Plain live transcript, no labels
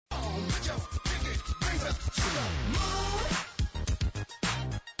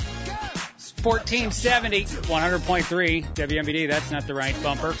1470, 100.3 WMBD. That's not the right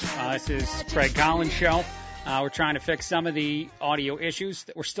bumper. This is Craig Collins' show. We're trying to fix some of the audio issues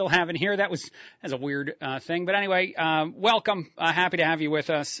that we're still having here. That's a weird thing. But anyway, welcome. Happy to have you with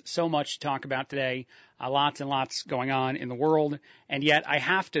us. So much to talk about today. Lots and lots going on in the world. And yet I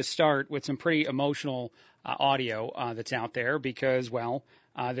have to start with some pretty emotional audio that's out there because, well,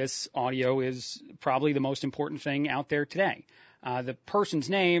 this audio is probably the most important thing out there today. The person's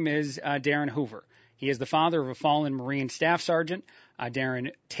name is Darren Hoover. He is the father of a fallen Marine Staff Sergeant,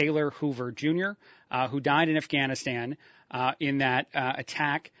 Darren Taylor Hoover Jr., who died in Afghanistan in that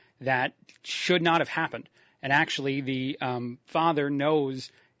attack that should not have happened. And actually, the father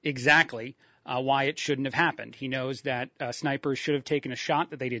knows exactly why it shouldn't have happened. He knows that snipers should have taken a shot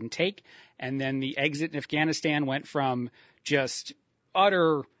that they didn't take, and then the exit in Afghanistan went from just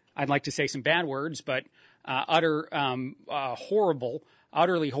utter, I'd like to say some bad words, but utterly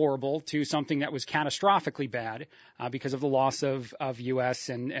horrible to something that was catastrophically bad because of the loss of U.S.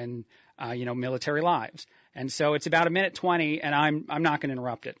 and military lives. And so it's about 1:20, and I'm not going to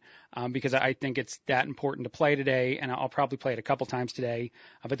interrupt it because I think it's that important to play today, and I'll probably play it a couple times today.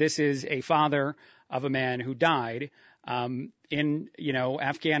 But this is a father of a man who died in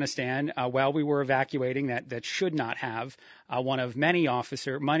Afghanistan while we were evacuating that should not have one of many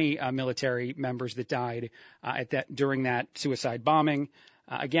military members that died during that suicide bombing.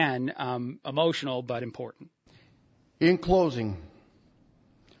 Again, emotional but important. In closing,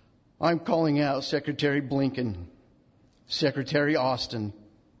 I'm calling out Secretary Blinken, Secretary Austin,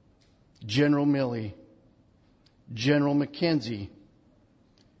 General Milley, General McKenzie,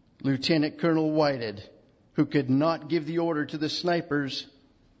 Lieutenant Colonel Whitehead, who could not give the order to the snipers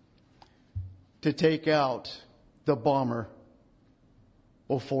to take out the bomber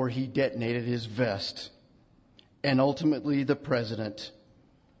before he detonated his vest, and ultimately the president.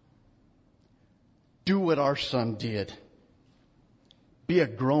 Do what our son did. Be a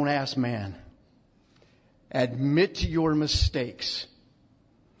grown-ass man. Admit to your mistakes.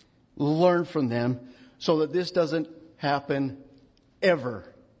 Learn from them so that this doesn't happen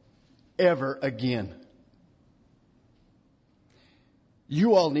ever again.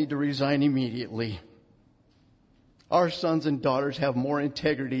 You all need to resign immediately. Our sons and daughters have more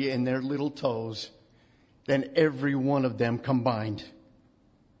integrity in their little toes than every one of them combined.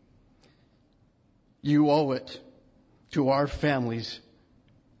 You owe it to our families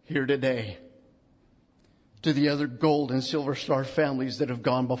here today, to the other Gold and Silver Star families that have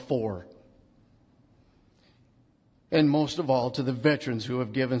gone before, and most of all to the veterans who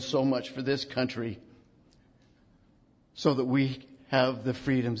have given so much for this country so that we have the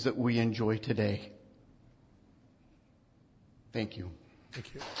freedoms that we enjoy today. Thank you.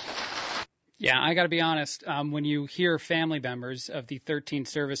 Thank you. Yeah, I got to be honest. When you hear family members of the 13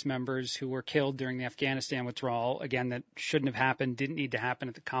 service members who were killed during the Afghanistan withdrawal, again, that shouldn't have happened, didn't need to happen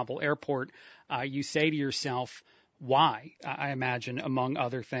at the Kabul airport, you say to yourself, why, I imagine, among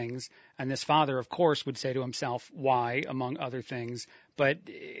other things. And this father, of course, would say to himself, why, among other things. But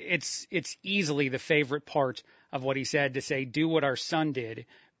it's easily the favorite part of what he said to say, do what our son did,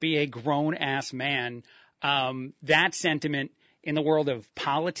 be a grown-ass man. That sentiment in the world of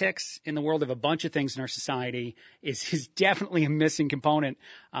politics, in the world of a bunch of things in our society, is definitely a missing component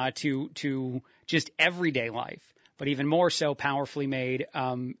to just everyday life, but even more so powerfully made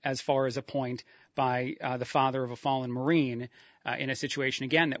as far as a point by the father of a fallen Marine in a situation,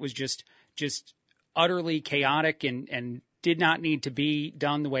 again, that was just utterly chaotic and did not need to be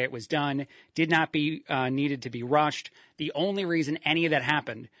done the way it was done, did not be needed to be rushed. The only reason any of that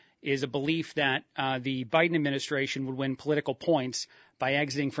happened is a belief that the Biden administration would win political points by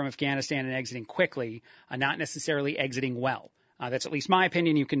exiting from Afghanistan and exiting quickly, not necessarily exiting well. That's at least my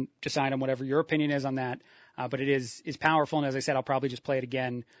opinion. You can decide on whatever your opinion is on that, but it is powerful. And as I said, I'll probably just play it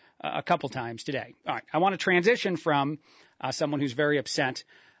again a couple times today. All right, I want to transition from someone who's very upset,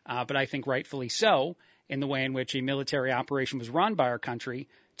 but I think rightfully so, in the way in which a military operation was run by our country,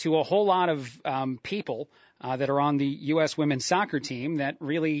 to a whole lot of people that are on the U.S. women's soccer team that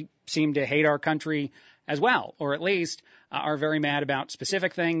really seem to hate our country as well, or at least are very mad about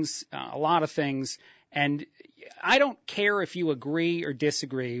specific things, a lot of things. And I don't care if you agree or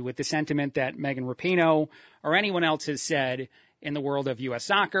disagree with the sentiment that Megan Rapinoe or anyone else has said in the world of U.S.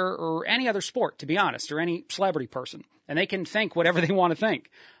 soccer or any other sport, to be honest, or any celebrity person. And they can think whatever they want to think.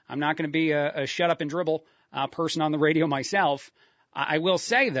 I'm not going to be a shut up and dribble person on the radio myself. I will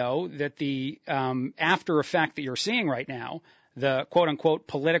say, though, that the after effect that you're seeing right now, the quote-unquote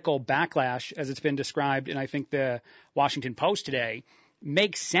political backlash, as it's been described in, I think, the Washington Post today,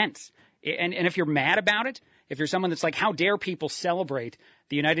 makes sense. And if you're mad about it, if you're someone that's like, how dare people celebrate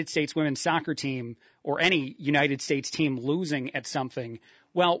the United States women's soccer team or any United States team losing at something?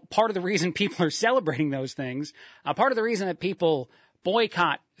 Well, part of the reason people are celebrating those things, part of the reason that people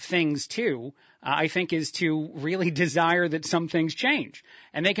boycott things too, I think, is to really desire that some things change.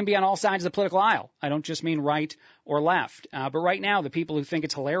 And they can be on all sides of the political aisle. I don't just mean right or left. But right now, the people who think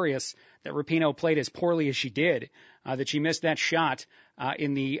it's hilarious that Rapinoe played as poorly as she did, that she missed that shot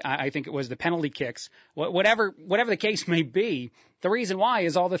in the, I think it was the penalty kicks, whatever the case may be, the reason why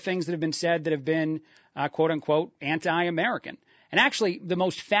is all the things that have been said that have been, quote unquote, anti-American. And actually, the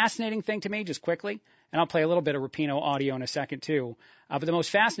most fascinating thing to me, just quickly, and I'll play a little bit of Rapinoe audio in a second too, but the most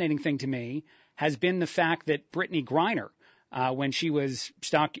fascinating thing to me has been the fact that Brittany Griner, when she was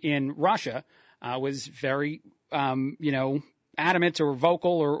stuck in Russia, was very, adamant or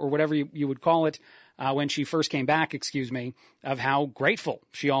vocal or whatever you would call it, when she first came back, of how grateful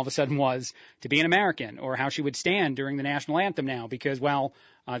she all of a sudden was to be an American, or how she would stand during the national anthem now because,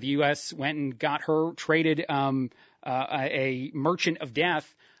 the U.S. went and got her traded a merchant of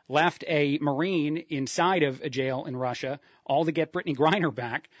death, left a Marine inside of a jail in Russia, all to get Brittany Griner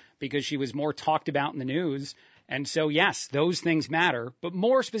back because she was more talked about in the news. And so, yes, those things matter. But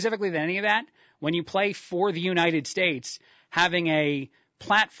more specifically than any of that, when you play for the United States, having a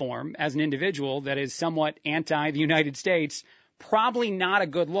platform as an individual that is somewhat anti the United States, probably not a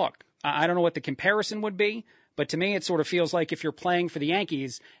good look. I don't know what the comparison would be, but to me it sort of feels like if you're playing for the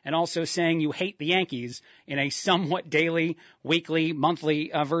Yankees and also saying you hate the Yankees in a somewhat daily, weekly,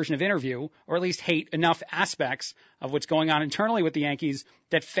 monthly version of interview, or at least hate enough aspects of what's going on internally with the Yankees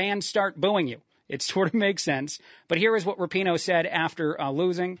that fans start booing you. It sort of makes sense. But here is what Rapinoe said after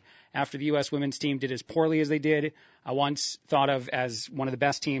losing, after the U.S. women's team did as poorly as they did, once thought of as one of the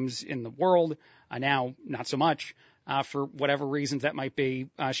best teams in the world, now not so much, for whatever reasons that might be.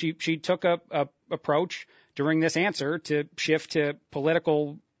 She took a approach during this answer to shift to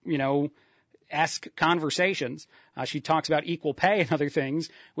political, esque conversations. She talks about equal pay and other things.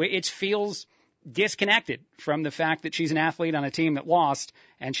 It feels disconnected from the fact that she's an athlete on a team that lost,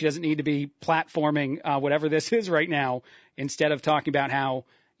 and she doesn't need to be platforming whatever this is right now, instead of talking about how,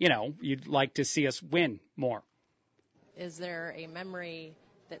 you'd like to see us win more. Is there a memory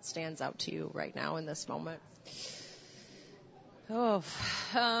that stands out to you right now in this moment?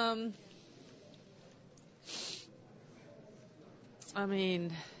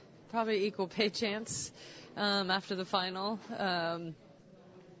 Probably equal pay chance after the final. And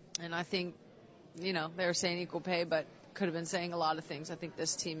I think, they were saying equal pay, but could have been saying a lot of things. I think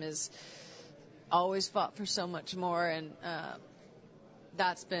this team has always fought for so much more, and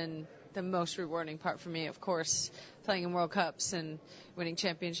that's been the most rewarding part for me. Of course, playing in World Cups and winning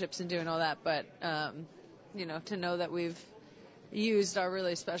championships and doing all that, but, to know that we've used our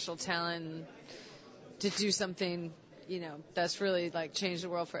really special talent to do something, that's really changed the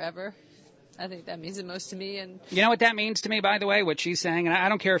world forever. I think that means the most to me. And you know what that means to me, by the way, what she's saying, and I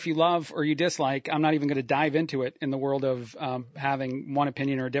don't care if you love or you dislike, I'm not even going to dive into it in the world of having one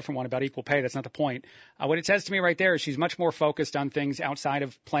opinion or a different one about equal pay. That's not the point. What it says to me right there is she's much more focused on things outside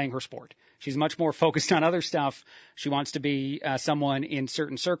of playing her sport. She's much more focused on other stuff. She wants to be someone in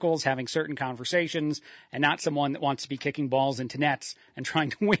certain circles, having certain conversations, and not someone that wants to be kicking balls into nets and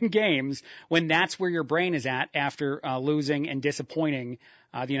trying to win games when that's where your brain is at after losing and disappointing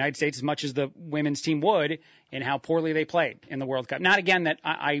the United States as much as the women's team would in how poorly they played in the World Cup. Not, again, that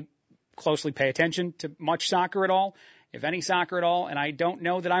I closely pay attention to much soccer at all, if any soccer at all, and I don't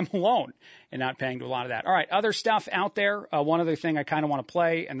know that I'm alone in not paying to a lot of that. All right, other stuff out there. One other thing I kind of want to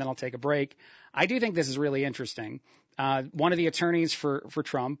play, and then I'll take a break. I do think this is really interesting. One of the attorneys for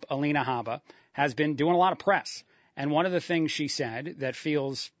Trump, Alina Habba, has been doing a lot of press. And one of the things she said that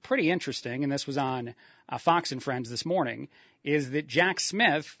feels pretty interesting, and this was on Fox and Friends this morning, is that Jack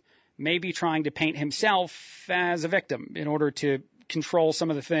Smith may be trying to paint himself as a victim in order to control some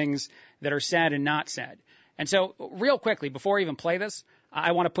of the things that are said and not said. And so real quickly, before I even play this,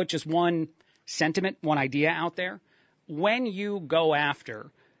 I want to put just one sentiment, one idea out there. When you go after,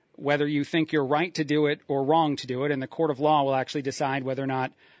 whether you think you're right to do it or wrong to do it, and the court of law will actually decide whether or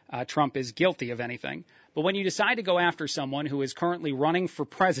not Trump is guilty of anything. But when you decide to go after someone who is currently running for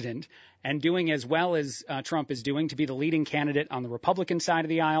president and doing as well as Trump is doing to be the leading candidate on the Republican side of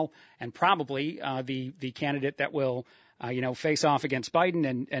the aisle, and probably the candidate that will, face off against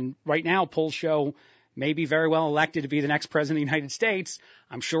Biden, and right now polls show may be very well elected to be the next president of the United States.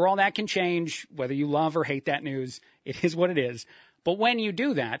 I'm sure all that can change, whether you love or hate that news. It is what it is. But when you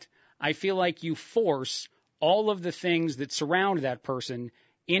do that, I feel like you force all of the things that surround that person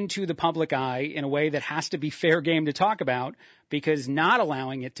into the public eye in a way that has to be fair game to talk about, because not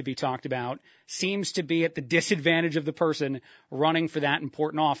allowing it to be talked about seems to be at the disadvantage of the person running for that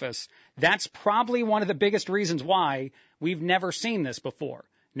important office. That's probably one of the biggest reasons why we've never seen this before.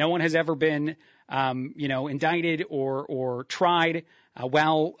 No one has ever been, indicted or tried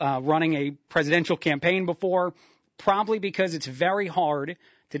while running a presidential campaign before, probably because it's very hard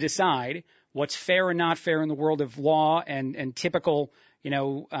to decide what's fair and not fair in the world of law and typical,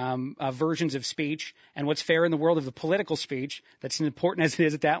 versions of speech, and what's fair in the world of the political speech that's as important as it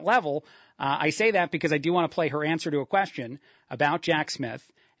is at that level. I say that because I do want to play her answer to a question about Jack Smith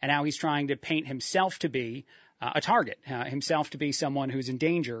and how he's trying to paint himself to be a target, himself to be someone who's in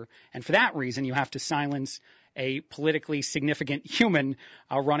danger. And for that reason, you have to silence a politically significant human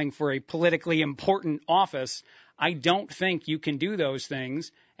running for a politically important office. I don't think you can do those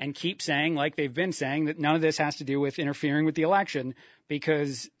things and keep saying, like they've been saying, that none of this has to do with interfering with the election,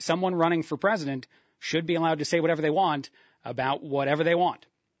 because someone running for president should be allowed to say whatever they want about whatever they want.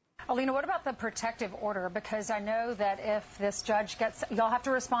 Alina, what about the protective order? Because I know that if this judge y'all have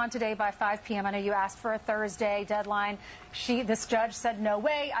to respond today by 5 p.m. I know you asked for a Thursday deadline. This judge said, no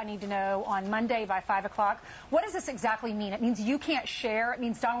way, I need to know on Monday by 5 o'clock. What does this exactly mean? It means you can't share. It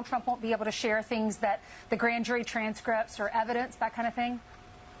means Donald Trump won't be able to share things that the grand jury transcripts or evidence, that kind of thing?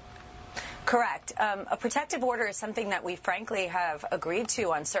 Correct. A protective order is something that we frankly have agreed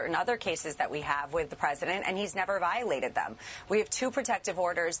to on certain other cases that we have with the president, and he's never violated them. We have 2 protective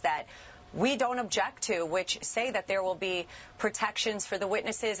orders that we don't object to, which say that there will be protections for the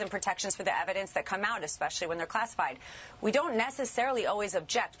witnesses and protections for the evidence that come out, especially when they're classified. We don't necessarily always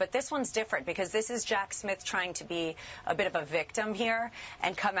object, but this one's different because this is Jack Smith trying to be a bit of a victim here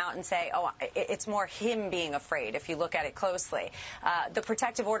and come out and say, oh, it's more him being afraid if you look at it closely. The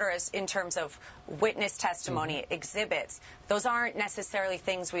protective order is in terms of witness testimony, exhibits. Those aren't necessarily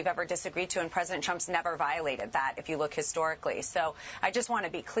things we've ever disagreed to, and President Trump's never violated that if you look historically. So I just want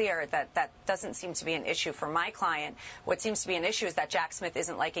to be clear that that doesn't seem to be an issue for my client. What seems to be an issue is that Jack Smith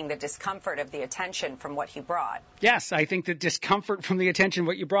isn't liking the discomfort of the attention from what he brought. Yes, I think the discomfort from the attention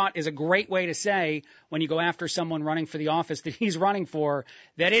what you brought is a great way to say, when you go after someone running for the office that he's running for,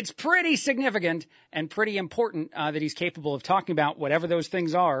 that it's pretty significant and pretty important that he's capable of talking about whatever those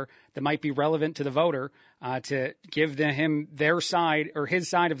things are that might be relevant to the voter, to give him their side or his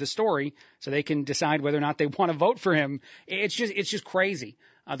side of the story so they can decide whether or not they want to vote for him. It's just crazy,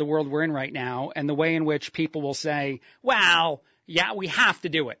 the world we're in right now, and the way in which people will say, well, yeah, we have to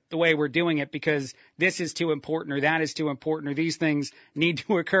do it the way we're doing it because this is too important or that is too important or these things need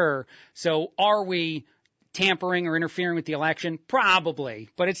to occur. So are we tampering or interfering with the election? Probably,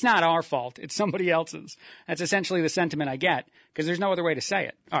 but it's not our fault. It's somebody else's. That's essentially the sentiment I get because there's no other way to say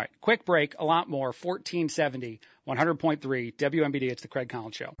it. All right, quick break, a lot more. 1470, 100.3, WMBD. It's the Craig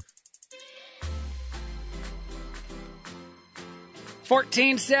Collins Show.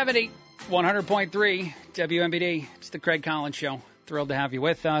 1470, 100.3, WMBD. It's the Craig Collins Show. Thrilled to have you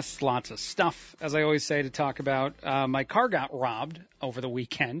with us. Lots of stuff, as I always say, to talk about. My car got robbed over the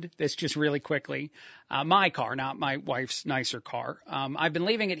weekend. This just really quickly. My car, not my wife's nicer car. I've been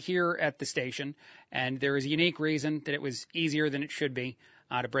leaving it here at the station, and there is a unique reason that it was easier than it should be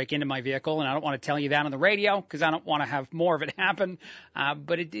to break into my vehicle. And I don't want to tell you that on the radio because I don't want to have more of it happen.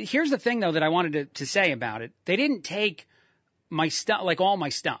 But here's the thing, though, that I wanted to say about it. They didn't take my stuff, like all my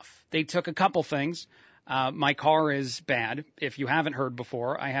stuff. They took a couple things. My car is bad. If you haven't heard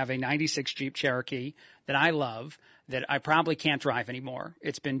before, I have a 96 Jeep Cherokee that I love that I probably can't drive anymore.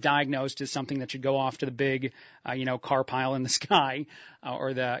 It's been diagnosed as something that should go off to the big, car pile in the sky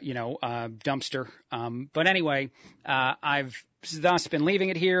or the, dumpster. But anyway, I've thus been leaving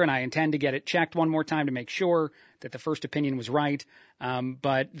it here and I intend to get it checked one more time to make sure that the first opinion was right.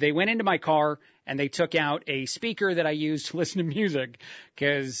 But they went into my car and they took out a speaker that I use to listen to music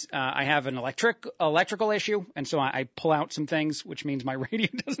because I have an electrical issue. And so I pull out some things, which means my radio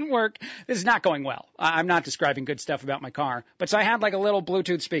doesn't work. This is not going well. I'm not describing good stuff about my car. But so I had like a little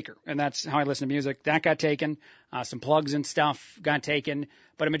Bluetooth speaker, and that's how I listen to music. That got taken. Some plugs and stuff got taken.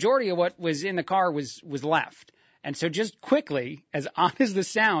 But a majority of what was in the car was left. And so just quickly, as odd as this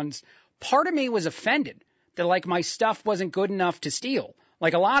sounds, part of me was offended that like my stuff wasn't good enough to steal.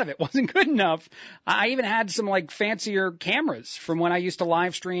 Like a lot of it wasn't good enough. I even had some like fancier cameras from when I used to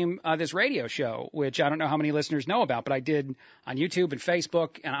live stream this radio show, which I don't know how many listeners know about, but I did on YouTube and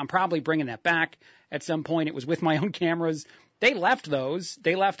Facebook, and I'm probably bringing that back at some point. It was with my own cameras. They left those.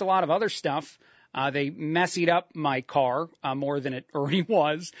 They left a lot of other stuff. They messied up my car more than it already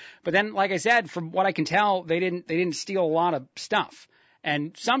was. But then, like I said, from what I can tell, they didn't steal a lot of stuff.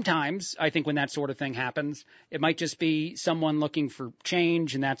 And sometimes I think when that sort of thing happens, it might just be someone looking for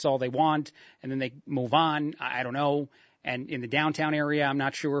change and that's all they want. And then they move on. I don't know. And in the downtown area, I'm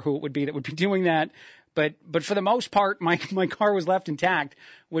not sure who it would be that would be doing that. But for the most part, my car was left intact,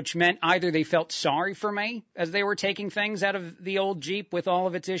 which meant either they felt sorry for me as they were taking things out of the old Jeep with all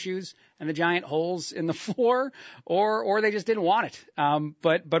of its issues and the giant holes in the floor, or they just didn't want it.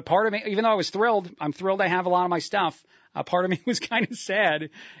 But part of me, even though I was thrilled, I'm thrilled I have a lot of my stuff. Part of me was kind of sad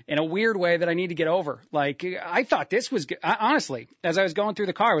in a weird way that I need to get over. Like, I thought this was, honestly, as I was going through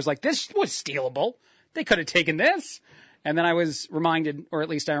the car, I was like, this was stealable. They could have taken this. And then I was reminded, or at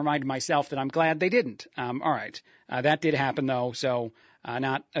least I reminded myself, that I'm glad they didn't. All right. That did happen, though, so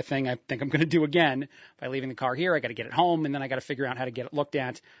not a thing I think I'm going to do again by leaving the car here. I got to get it home, and then I got to figure out how to get it looked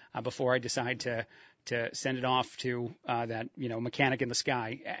at before I decide to send it off to that, mechanic in the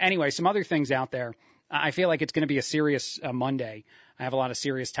sky. Anyway, some other things out there. I feel like it's going to be a serious Monday. I have a lot of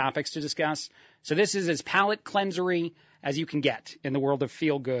serious topics to discuss. So this is as palate cleansery as you can get in the world of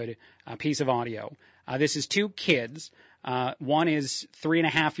feel-good piece of audio. This is two kids. One is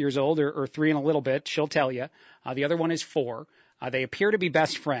 3.5 years old, or 3 and a little bit, she'll tell you. The other one is 4. They appear to be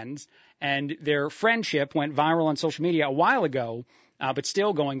best friends, and their friendship went viral on social media a while ago, but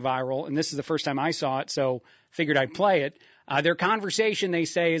still going viral. And this is the first time I saw it, so figured I'd play it. Their conversation, they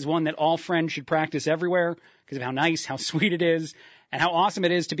say, is one that all friends should practice everywhere because of how nice, how sweet it is, and how awesome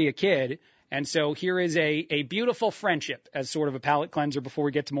it is to be a kid. And so here is a beautiful friendship as sort of a palate cleanser before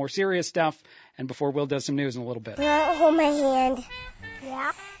we get to more serious stuff and before Will does some news in a little bit. You want to hold my hand?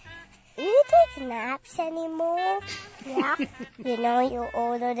 Yeah. You take naps anymore? Yeah. You're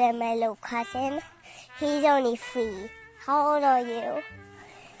older than my little cousin. He's only 3. How old are you?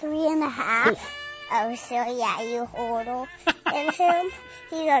 3.5. Oh, so yeah, you're older than him.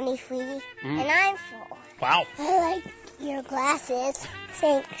 He's only 3, and I'm 4. Wow. I like your glasses.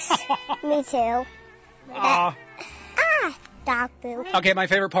 Thanks. Me too. Dog poop. Okay, my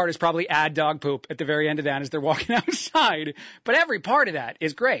favorite part is probably add dog poop at the very end of that as they're walking outside. But every part of that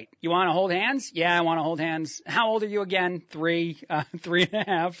is great. You want to hold hands? Yeah, I want to hold hands. How old are you again? 3,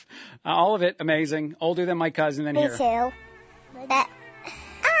 3.5. All of it amazing. Older than my cousin than Me here. too.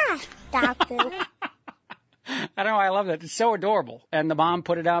 Dog poop. I don't know. I love that. It's so adorable. And the mom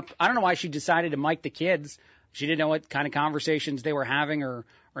put it up. I don't know why she decided to mic the kids. She didn't know what kind of conversations they were having or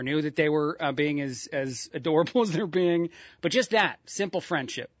knew that they were being as adorable as they're being. But just that simple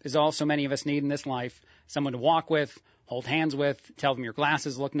friendship is all so many of us need in this life. Someone to walk with, hold hands with, tell them your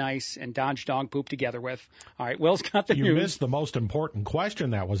glasses look nice, and dodge dog poop together with. All right, Will's got the news. You missed the most important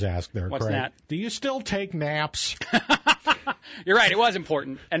question that was asked there, What's Craig. that? Do you still take naps? You're right. It was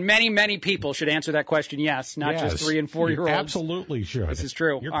important. And many, many people should answer that question yes, not just 3 and 4-year-olds. You absolutely should. This is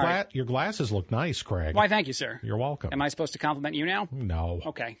true. Your glasses look nice, Craig. Why, thank you, sir. You're welcome. Am I supposed to compliment you now? No.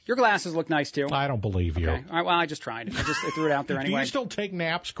 Okay. Your glasses look nice, too. I don't believe you. Okay. All right, well, I just tried. I threw it out there anyway. Do you still take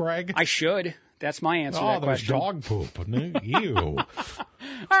naps, Craig? I should. That's my answer to that question. Oh, there's dog poop. You.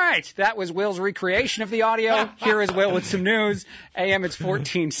 All right. That was Will's recreation of the audio. Here is Will with some news. AM, it's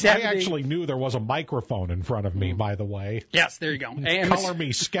 1470. I actually knew there was a microphone in front of me, by the way. Yes, there you go. Color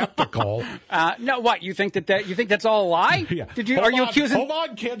me skeptical. No, what? You think that's all a lie? Yeah. Are you accusing? Hold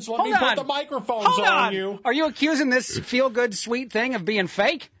on, kids. Let me put the microphones on you. Are you accusing this feel-good, sweet thing of being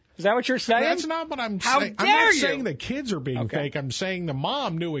fake? Is that what you're saying? That's not what I'm How saying. dare I'm not you? saying the kids are being fake. I'm saying the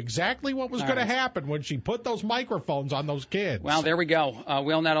mom knew exactly what was going to happen when she put those microphones on those kids. Well, there we go.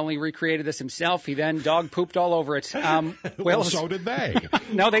 Will not only recreated this himself, he then dog pooped all over it. Well, so did they.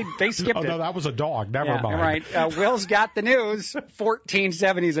 No, they skipped it. No, that was a dog. Never mind. Right. Will's got the news.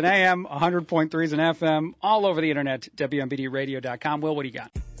 1470s an AM, 100.3s an FM, all over the internet, WMBDradio.com. Will, what do you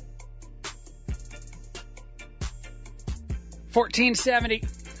got? 1470.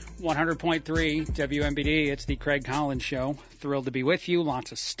 100.3 WMBD. It's the Craig Collins Show. Thrilled to be with you.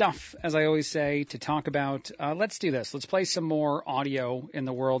 Lots of stuff, as I always say, to talk about. Let's do this. Let's play some more audio in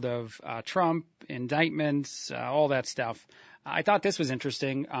the world of Trump, indictments, all that stuff. I thought this was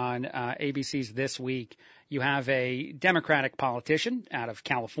interesting on ABC's This Week. You have a Democratic politician out of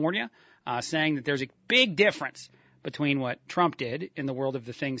California saying that there's a big difference between what Trump did in the world of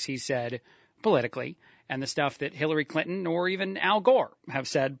the things he said politically and the stuff that Hillary Clinton or even Al Gore have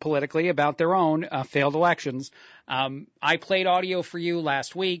said politically about their own failed elections. I played audio for you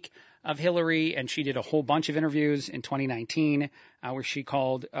last week of Hillary, and she did a whole bunch of interviews in 2019 where she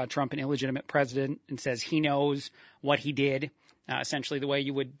called Trump an illegitimate president and says he knows what he did, essentially the way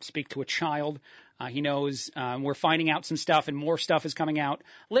you would speak to a child. He knows we're finding out some stuff, and more stuff is coming out,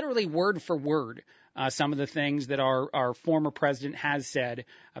 literally word for word, some of the things that our former president has said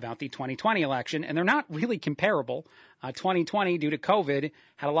about the 2020 election, and they're not really comparable. 2020, due to COVID,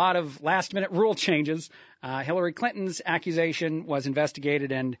 had a lot of last-minute rule changes. Hillary Clinton's accusation was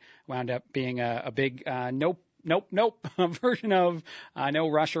investigated and wound up being a big nope version of no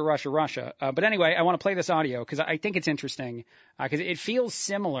Russia. But anyway, I want to play this audio because I think it's interesting because it feels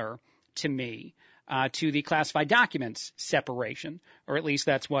similar to me to the classified documents separation, or at least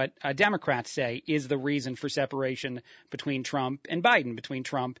that's what Democrats say is the reason for separation between Trump and Biden, between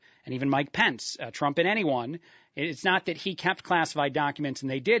Trump and even Mike Pence, Trump and anyone. It's not that he kept classified documents and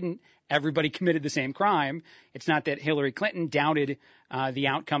they didn't. Everybody committed the same crime. It's not that Hillary Clinton doubted the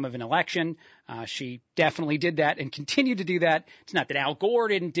outcome of an election. She definitely did that and continued to do that. It's not that Al Gore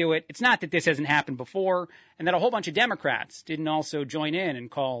didn't do it. It's not that this hasn't happened before and that a whole bunch of Democrats didn't also join in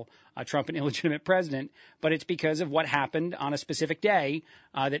and call Trump an illegitimate president. But it's because of what happened on a specific day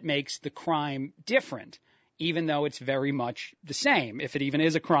that makes the crime different, even though it's very much the same. If it even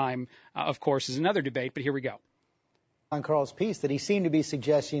is a crime, of course, is another debate. But here we go. On Carl's piece that he seemed to be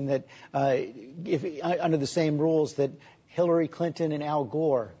suggesting that if under the same rules that Hillary Clinton and Al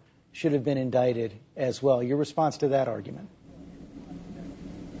Gore should have been indicted as well. Your response to that argument?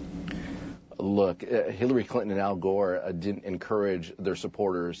 Look, Hillary Clinton and Al Gore didn't encourage their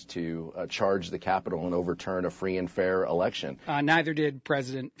supporters to charge the Capitol and overturn a free and fair election. Neither did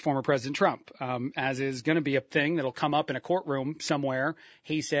former President Trump, as is going to be a thing that'll come up in a courtroom somewhere.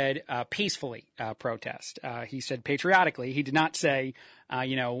 He said peacefully protest. He said patriotically. He did not say,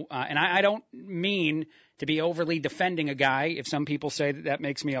 and I don't mean to be overly defending a guy. If some people say that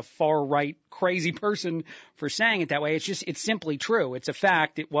makes me a far right crazy person for saying it that way, it's simply true. It's a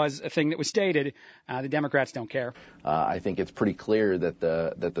fact. It was a thing that was stated. The Democrats don't care. I think it's pretty clear that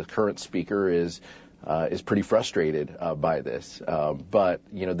the current speaker is pretty frustrated by this. But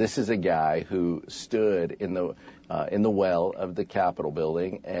this is a guy who stood in the well of the Capitol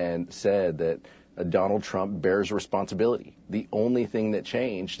building and said that Donald Trump bears responsibility. The only thing that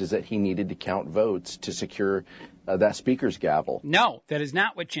changed is that he needed to count votes to secure that speaker's gavel. No, that is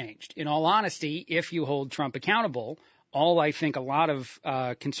not what changed. In all honesty, if you hold Trump accountable, all I think a lot of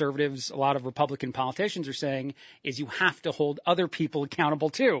conservatives, a lot of Republican politicians are saying is you have to hold other people accountable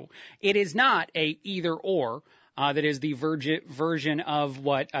too. It is not a either or. That is the version of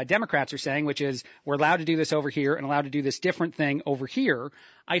what Democrats are saying, which is we're allowed to do this over here and allowed to do this different thing over here.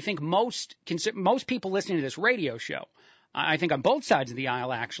 I think most people listening to this radio show, I think on both sides of the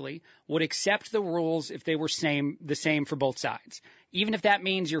aisle actually, would accept the rules if they were the same for both sides. Even if that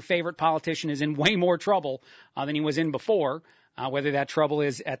means your favorite politician is in way more trouble than he was in before. Whether that trouble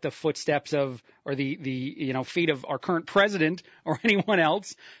is at the footsteps of or the feet of our current president or anyone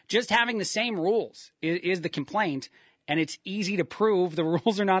else, just having the same rules is the complaint, and it's easy to prove the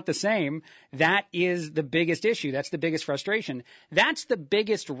rules are not the same. That is the biggest issue. That's the biggest frustration. That's the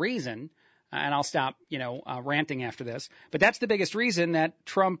biggest reason, and I'll stop, ranting after this, but that's the biggest reason that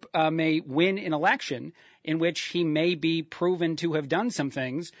Trump may win an election in which he may be proven to have done some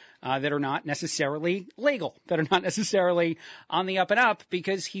things that are not necessarily legal, that are not necessarily on the up and up,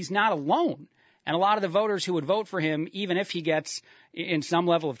 because he's not alone. And a lot of the voters who would vote for him, even if he gets in some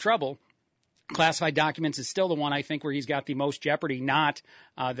level of trouble, classified documents is still the one I think where he's got the most jeopardy, not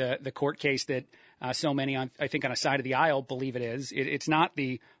the court case that so many, on a side of the aisle believe it is. It's not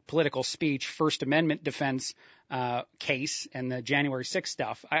the political speech First Amendment defense case and the January 6th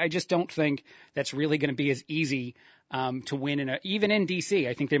stuff. I just don't think that's really going to be as easy to win even in D.C.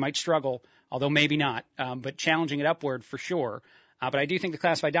 I think they might struggle, although maybe not, but challenging it upward for sure. But I do think the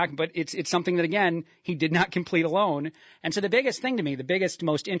classified document, but it's something that, again, he did not complete alone. And so the biggest thing to me, the biggest,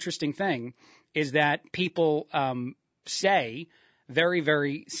 most interesting thing is that people say very,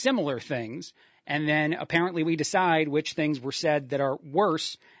 very similar things. And then apparently we decide which things were said that are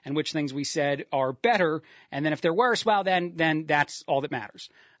worse and which things we said are better. And then if they're worse, well, then that's all that matters.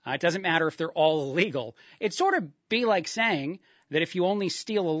 It doesn't matter if they're all illegal. It'd sort of be like saying that if you only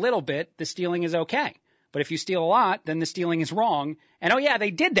steal a little bit, the stealing is okay. But if you steal a lot, then the stealing is wrong. And, oh, yeah,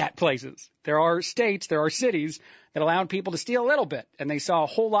 they did that places. There are states, there are cities that allowed people to steal a little bit, and they saw a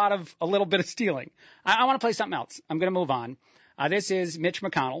whole lot of a little bit of stealing. I want to play something else. I'm going to move on. This is Mitch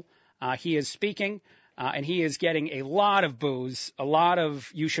McConnell. He is speaking, and he is getting a lot of boos, a lot of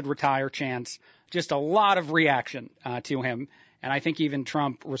you should retire chants, just a lot of reaction to him. And I think even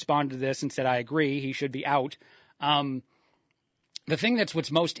Trump responded to this and said, I agree, he should be out. The thing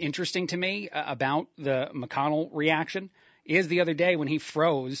what's most interesting to me about the McConnell reaction is the other day when he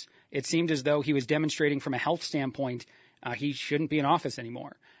froze, it seemed as though he was demonstrating from a health standpoint he shouldn't be in office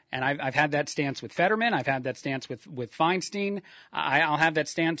anymore. And I've had that stance with Fetterman. I've had that stance with Feinstein. I'll have that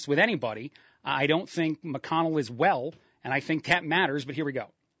stance with anybody. I don't think McConnell is well, and I think that matters, but here we go.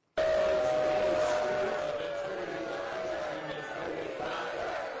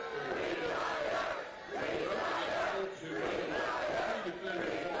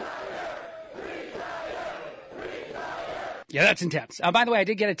 Yeah, that's intense. By the way, I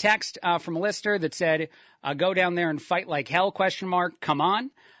did get a text from a listener that said, go down there and fight like hell, ? Come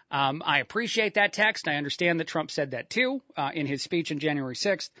on. I appreciate that text. I understand that Trump said that too in his speech on January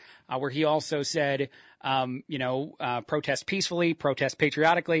 6th, where he also said, protest peacefully, protest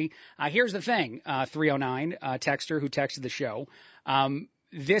patriotically. Here's the thing, 309 texter who texted the show.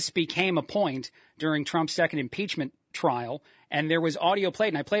 This became a point during Trump's second impeachment trial, and there was audio played,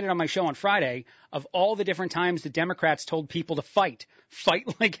 and I played it on my show on Friday, of all the different times the Democrats told people to fight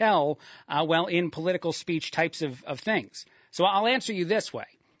like hell, in political speech types of things. So I'll answer you this way.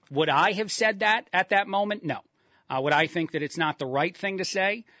 Would I have said that at that moment? No. Would I think that it's not the right thing to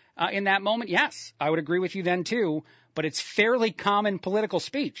say in that moment? Yes, I would agree with you then too, but it's fairly common political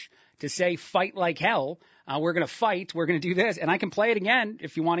speech to say fight like hell. We're going to fight. We're going to do this. And I can play it again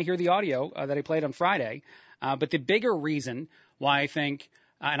if you want to hear the audio that I played on Friday. But the bigger reason why I think,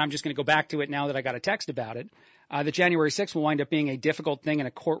 and I'm just going to go back to it now that I got a text about it, that January 6th will wind up being a difficult thing in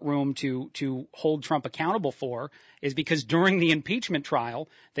a courtroom to hold Trump accountable for is because during the impeachment trial,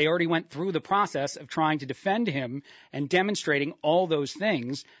 they already went through the process of trying to defend him and demonstrating all those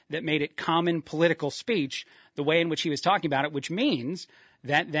things that made it common political speech, the way in which he was talking about it, which means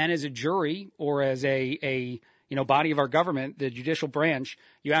that then as a jury or as a body of our government, the judicial branch,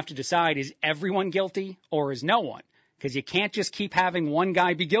 you have to decide, is everyone guilty or is no one? Because you can't just keep having one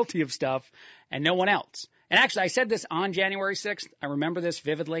guy be guilty of stuff and no one else. And actually, I said this on January 6th. I remember this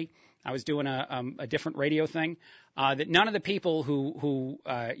vividly. I was doing a different radio thing, that none of the people who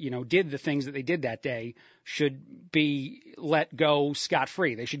did the things that they did that day should be let go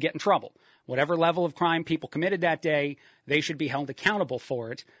scot-free. They should get in trouble. Whatever level of crime people committed that day, they should be held accountable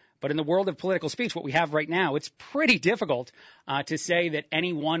for it. But in the world of political speech, what we have right now, it's pretty difficult to say that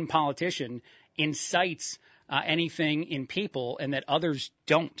any one politician incites anything in people and that others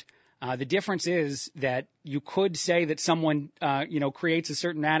don't. The difference is that you could say that someone, creates a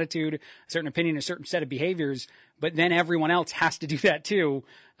certain attitude, a certain opinion, a certain set of behaviors, but then everyone else has to do that too.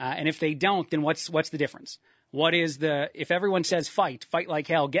 And if they don't, then what's the difference? If everyone says fight like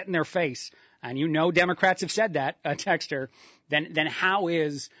hell, get in their face, and Democrats have said that, texter, then how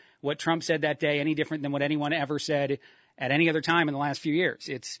is what Trump said that day any different than what anyone ever said at any other time in the last few years?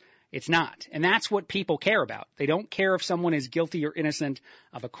 It's not. And that's what people care about. They don't care if someone is guilty or innocent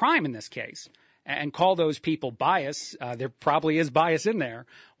of a crime in this case and call those people bias. There probably is bias in there.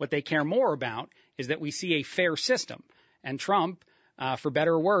 What they care more about is that we see a fair system. And Trump, for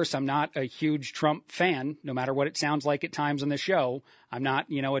better or worse, I'm not a huge Trump fan, no matter what it sounds like at times on the show. I'm not,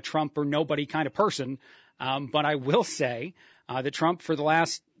 a Trump or nobody kind of person. But I will say that Trump, for the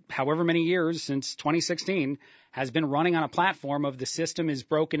last however many years since 2016, has been running on a platform of the system is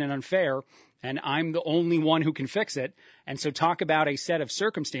broken and unfair, and I'm the only one who can fix it. And so talk about a set of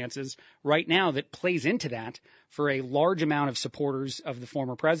circumstances right now that plays into that for a large amount of supporters of the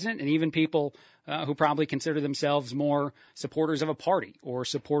former president and even people who probably consider themselves more supporters of a party or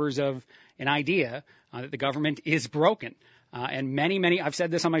supporters of an idea that the government is broken. And many, I've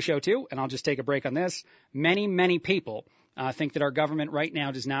said this on my show too, and I'll just take a break on this. Many people think that our government right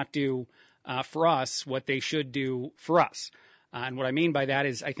now does not do for us what they should do for us. And what I mean by that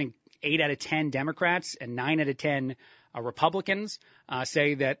is I think 8 out of 10 Democrats and 9 out of 10 Republicans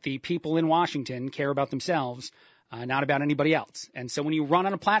say that the people in Washington care about themselves, not about anybody else. And so when you run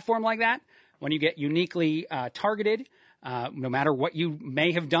on a platform like that, when you get uniquely targeted, no matter what you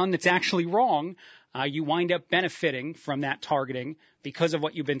may have done that's actually wrong, you wind up benefiting from that targeting because of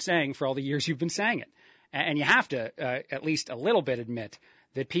what you've been saying for all the years you've been saying it. And you have to at least a little bit admit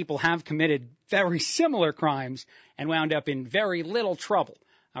that people have committed very similar crimes and wound up in very little trouble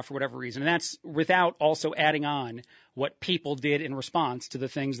for whatever reason. And that's without also adding on what people did in response to the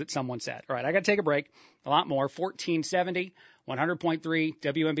things that someone said. All right, I got to take a break. A lot more. 1470, 100.3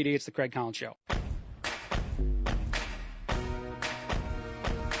 WMBD. It's the Craig Collins Show.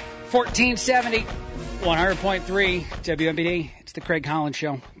 1470, 100.3 WMBD. It's the Craig Collins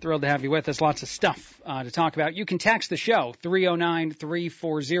Show. Thrilled to have you with us. Lots of stuff to talk about. You can text the show,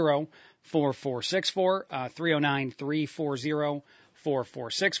 309-340-4464,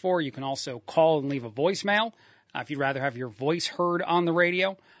 309-340-4464. You can also call and leave a voicemail if you'd rather have your voice heard on the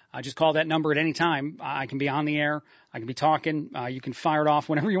radio. Just call that number at any time. I can be on the air. I can be talking. You can fire it off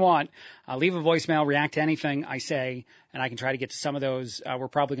whenever you want. Leave a voicemail, react to anything I say, and I can try to get to some of those. We're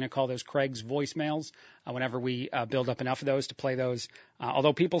probably going to call those Craig's voicemails whenever we build up enough of those to play those,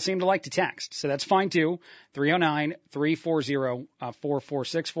 although people seem to like to text. So that's fine, too.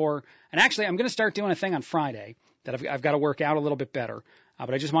 309-340-4464. And actually, I'm going to start doing a thing on Friday that I've got to work out a little bit better,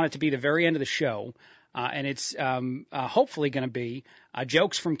 but I just want it to be the very end of the show. And it's hopefully going to be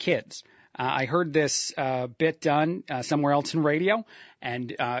jokes from kids. I heard this bit done somewhere else in radio,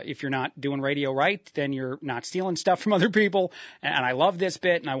 and if you're not doing radio right, then you're not stealing stuff from other people. And I love this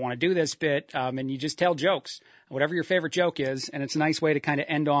bit, and I want to do this bit, and you just tell jokes, whatever your favorite joke is, and it's a nice way to kind of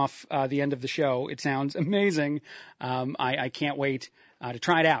end off the end of the show. It sounds amazing. I can't wait to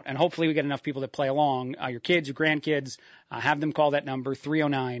try it out. And hopefully we get enough people that play along. Your kids, your grandkids, have them call that number,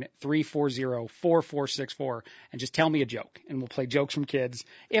 309-340-4464, and just tell me a joke. And we'll play jokes from kids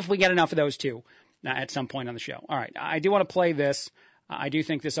if we get enough of those too at some point on the show. All right. I do want to play this. I do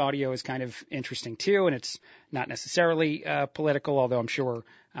think this audio is kind of interesting too, and it's not necessarily political, although I'm sure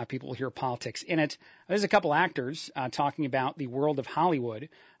people will hear politics in it. There's a couple actors talking about the world of Hollywood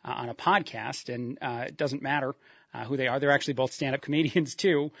on a podcast, and it doesn't matter who they are. They're actually both stand-up comedians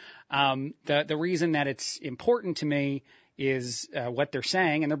too. The reason that it's important to me is what they're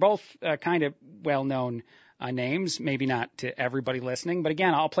saying, and they're both kind of well-known names, maybe not to everybody listening. But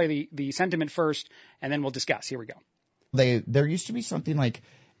again, I'll play the sentiment first, and then we'll discuss. Here we go. There used to be something like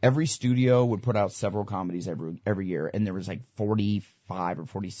every studio would put out several comedies every year, and there was like 45 or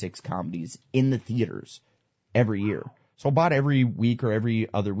 46 comedies in the theaters every year. So about every week or every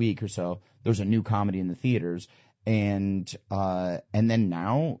other week or so, there's a new comedy in the theaters. And then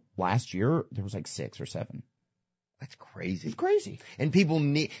now, last year, there was like 6 or 7. That's crazy. It's crazy. And people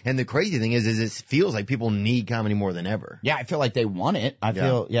need, and the crazy thing is it feels like people need comedy more than ever. Yeah, I feel like they want it.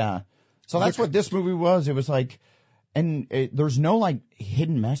 Yeah. So that's what this movie was. It was like, there's no like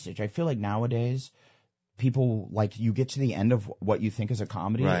hidden message. I feel like nowadays people like you get to the end of what you think is a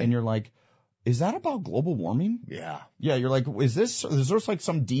comedy and you're like, is that about global warming? Yeah. Yeah. You're like, is there like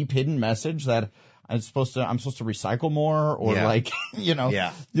some deep hidden message that I'm supposed to recycle more or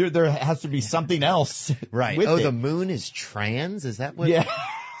there has to be something else. Right. With it. The moon is trans. Is that what? Yeah.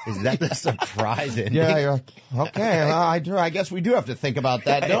 Is that the surprise ending? Yeah. You're like, okay. I guess we do have to think about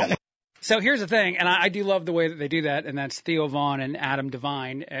that, don't we? So here's the thing, and I do love the way that they do that, and that's Theo Vaughn and Adam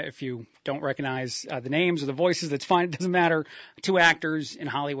Devine. If you don't recognize the names or the voices, that's fine. It doesn't matter. 2 actors in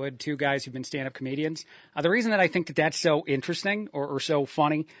Hollywood, 2 guys who've been stand-up comedians. The reason that I think that that's so interesting or so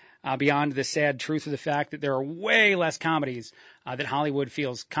funny, beyond the sad truth of the fact that there are way less comedies that Hollywood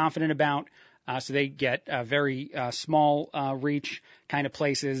feels confident about, so they get very small reach kind of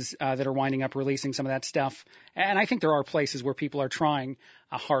places that are winding up releasing some of that stuff. And I think there are places where people are trying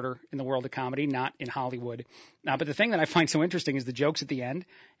harder in the world of comedy, not in Hollywood. But the thing that I find so interesting is the jokes at the end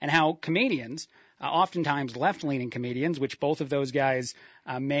and how comedians, oftentimes left-leaning comedians, which both of those guys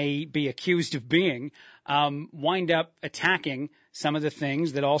may be accused of being, wind up attacking some of the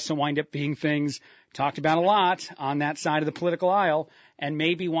things that also wind up being things talked about a lot on that side of the political aisle, and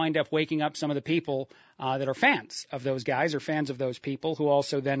maybe wind up waking up some of the people that are fans of those guys or fans of those people who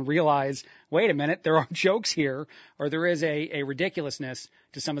also then realize, wait a minute, there are jokes here, or there is a ridiculousness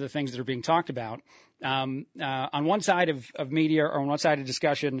to some of the things that are being talked about. On one side of media or on one side of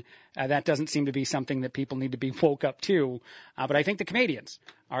discussion, that doesn't seem to be something that people need to be woke up to. But I think the comedians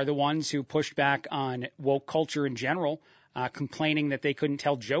are the ones who pushed back on woke culture in general, complaining that they couldn't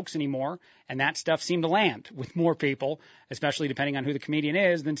tell jokes anymore. And that stuff seemed to land with more people, especially depending on who the comedian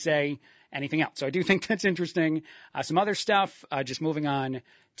is, than, say, anything else. So I do think that's interesting. Some other stuff, just moving on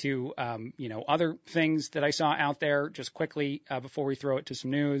to, other things that I saw out there just quickly before we throw it to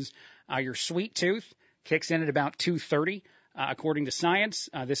some news. Your sweet tooth kicks in at about 2:30. According to science,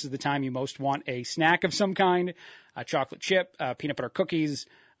 this is the time you most want a snack of some kind, a chocolate chip, peanut butter cookies,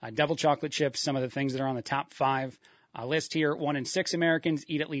 double chocolate chips, some of the things that are on the top 5 list here. 1 in 6 Americans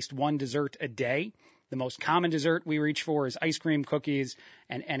eat at least one dessert a day. The most common dessert we reach for is ice cream, cookies,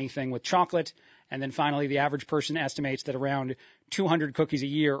 and anything with chocolate. And then finally, the average person estimates that around 200 cookies a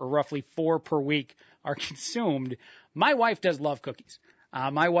year, or roughly 4 per week, are consumed. My wife does love cookies.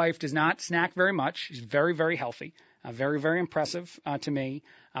 My wife does not snack very much. She's very, very healthy. Very, very impressive to me.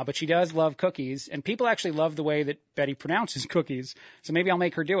 But she does love cookies. And people actually love the way that Betty pronounces cookies. So maybe I'll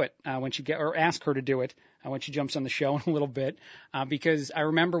make her do it or ask her to do it when she jumps on the show in a little bit. Because I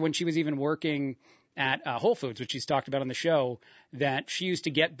remember when she was even working at Whole Foods, which she's talked about on the show, that she used to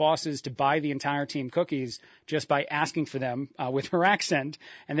get bosses to buy the entire team cookies just by asking for them with her accent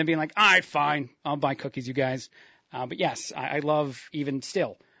and then being like, all right, fine, I'll buy cookies, you guys. But yes, I love even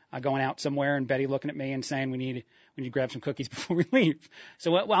still going out somewhere and Betty looking at me and saying we need to grab some cookies before we leave.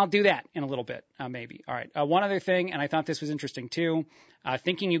 So I'll do that in a little bit, maybe. All right. One other thing, and I thought this was interesting too,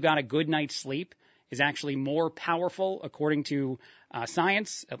 thinking you got a good night's sleep is actually more powerful, according to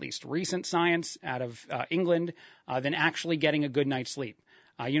science, at least recent science out of England, than actually getting a good night's sleep.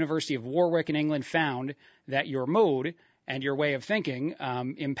 University of Warwick in England found that your mood and your way of thinking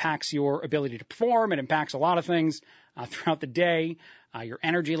impacts your ability to perform. It impacts a lot of things throughout the day, your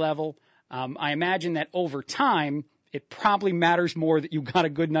energy level. I imagine that over time, it probably matters more that you got a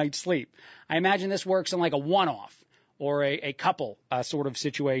good night's sleep. I imagine this works in like a one-off or a couple sort of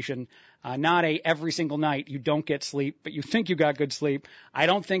situation, not a every single night you don't get sleep, but you think you got good sleep. I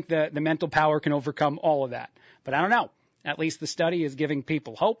don't think the mental power can overcome all of that. But I don't know. At least the study is giving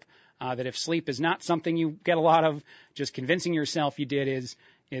people hope that if sleep is not something you get a lot of, just convincing yourself you did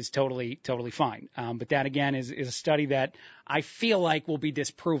is totally fine. But that, again, is a study that I feel like will be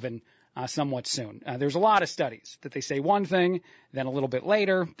disproven somewhat soon. There's a lot of studies that they say one thing, then a little bit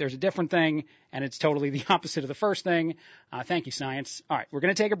later there's a different thing, and it's totally the opposite of the first thing. Thank you, science. All right, we're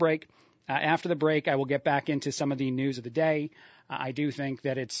going to take a break. After the break, I will get back into some of the news of the day. I do think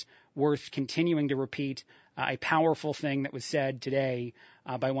that it's worth continuing to repeat a powerful thing that was said today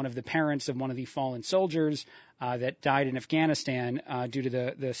by one of the parents of one of the fallen soldiers that died in Afghanistan due to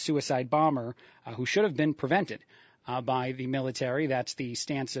the suicide bomber who should have been prevented by the military. That's the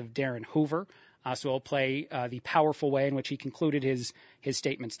stance of Darren Hoover. So I'll play the powerful way in which he concluded his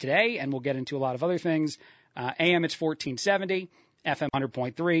statements today, and we'll get into a lot of other things. AM, it's 1470, FM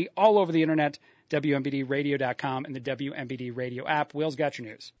 100.3, all over the internet, WMBDradio.com, and the WMBD Radio app. Will's got your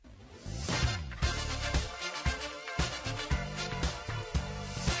news.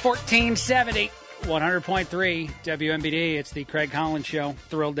 1470, 100.3 WMBD. It's the Craig Collins Show.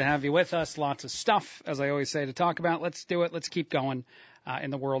 Thrilled to have you with us. Lots of stuff, as I always say, to talk about. Let's do it. Let's keep going in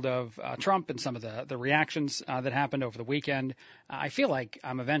the world of Trump and some of the reactions that happened over the weekend. I feel like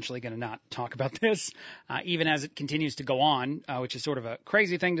I'm eventually going to not talk about this, even as it continues to go on, which is sort of a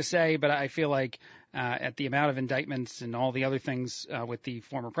crazy thing to say, but I feel like at the amount of indictments and all the other things with the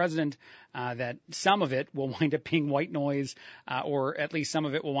former president, that some of it will wind up being white noise, or at least some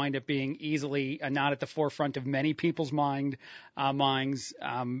of it will wind up being easily not at the forefront of many people's minds,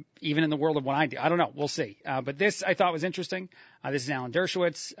 even in the world of what I do. I don't know. We'll see. But this I thought was interesting. This is Alan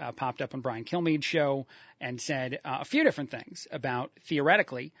Dershowitz, popped up on Brian Kilmeade's show and said a few different things about,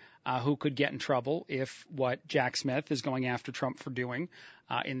 theoretically, who could get in trouble if what Jack Smith is going after Trump for doing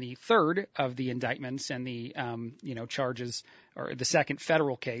in the third of the indictments and the charges, or the second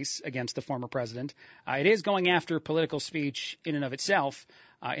federal case against the former president. It is going after political speech in and of itself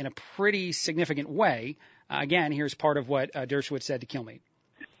in a pretty significant way. Again, here's part of what Dershowitz said to Kilmeade.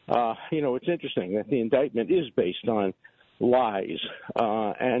 It's interesting that the indictment is based on lies,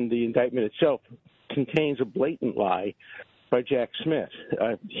 and the indictment itself contains a blatant lie by Jack Smith.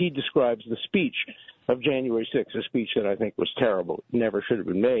 He describes the speech of January 6th, a speech that I think was terrible, never should have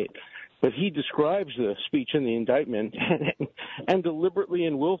been made. But he describes the speech in the indictment and deliberately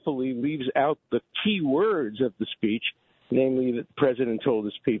and willfully leaves out the key words of the speech, namely that the president told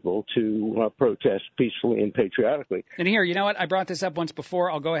his people to protest peacefully and patriotically. And here, you know what? I brought this up once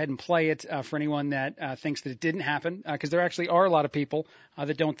before. I'll go ahead and play it for anyone that thinks that it didn't happen, because there actually are a lot of people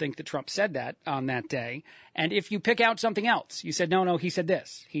that don't think that Trump said that on that day. And if you pick out something else, you said, no, he said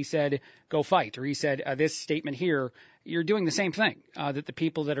this. He said, go fight. Or he said this statement here. You're doing the same thing that the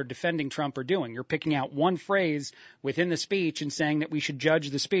people that are defending Trump are doing. You're picking out one phrase within the speech and saying that we should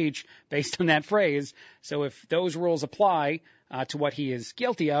judge the speech based on that phrase. So if those rules apply to what he is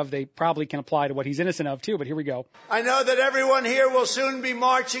guilty of, they probably can apply to what he's innocent of, too. But here we go. I know that everyone here will soon be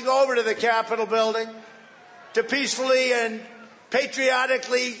marching over to the Capitol building to peacefully and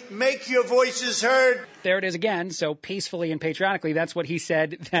patriotically make your voices heard. There it is again. So peacefully and patriotically, that's what he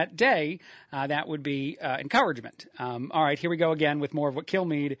said that day. That would be encouragement. All right, here we go again with more of what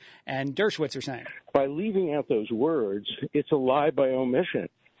Kilmeade and Dershowitz are saying. By leaving out those words, it's a lie by omission.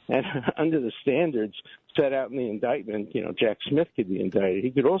 And under the standards set out in the indictment, Jack Smith could be indicted.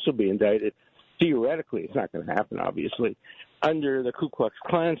 He could also be indicted theoretically. It's not going to happen, obviously, under the Ku Klux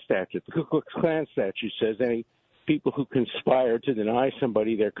Klan statute. The Ku Klux Klan statute says any people who conspire to deny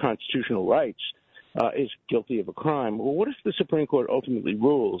somebody their constitutional rights is guilty of a crime. Well, what if the Supreme Court ultimately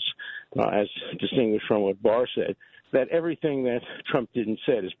rules, as distinguished from what Barr said, that everything that Trump did and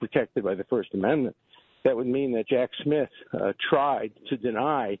said is protected by the First Amendment? That would mean that Jack Smith tried to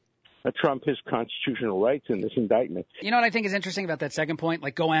deny trump his constitutional rights in this indictment. You know what I think is interesting about that second point?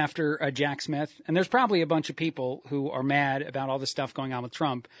 Like, go after Jack Smith. And there's probably a bunch of people who are mad about all the stuff going on with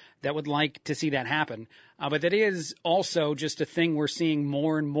Trump that would like to see that happen. But that is also just a thing we're seeing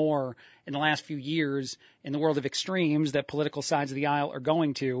more and more in the last few years in the world of extremes that political sides of the aisle are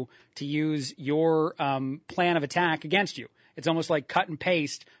going to use your plan of attack against you. It's almost like cut and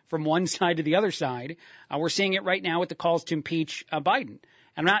paste from one side to the other side. We're seeing it right now with the calls to impeach Biden.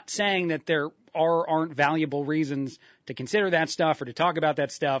 I'm not saying that there aren't valuable reasons to consider that stuff or to talk about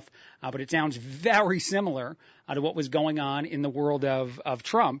that stuff, but it sounds very similar to what was going on in the world of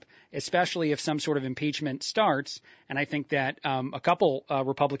Trump, especially if some sort of impeachment starts. And I think that a couple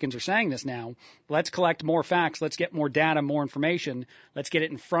Republicans are saying this now. Let's collect more facts. Let's get more data, more information. Let's get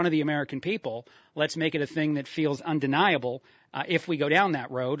it in front of the American people. Let's make it a thing that feels undeniable. If we go down that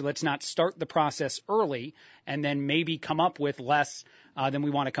road, let's not start the process early and then maybe come up with less than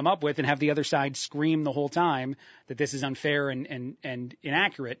we want to come up with and have the other side scream the whole time that this is unfair and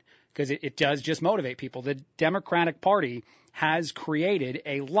inaccurate, because it does just motivate people. The Democratic Party has created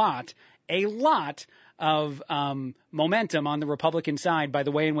a lot of momentum on the Republican side by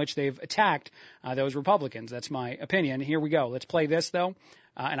the way in which they've attacked those Republicans. That's my opinion. Here we go. Let's play this, though.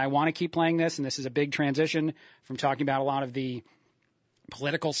 And I want to keep playing this, and this is a big transition from talking about a lot of the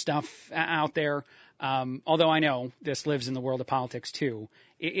political stuff out there. Although I know this lives in the world of politics, too.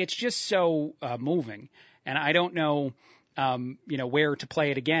 It's just so moving. And I don't know, where to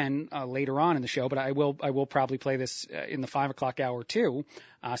play it again later on in the show, but I will probably play this in the 5 o'clock hour, too,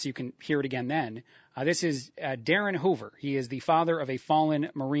 so you can hear it again then. This is Darren Hoover. He is the father of a fallen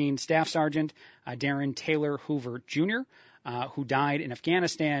Marine Staff Sergeant, Darren Taylor Hoover, Jr., who died in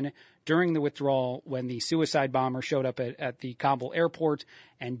Afghanistan during the withdrawal when the suicide bomber showed up at the Kabul airport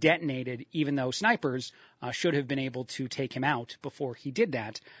and detonated, even though snipers should have been able to take him out before he did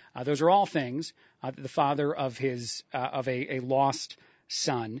that. Those are all things the father of a lost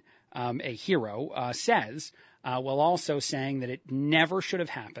son, a hero, says, while also saying that it never should have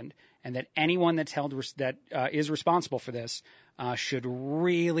happened and that anyone that's is responsible for this should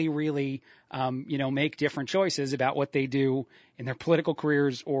really, really, make different choices about what they do in their political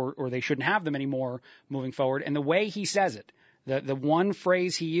careers, or they shouldn't have them anymore moving forward. And the way he says it, the one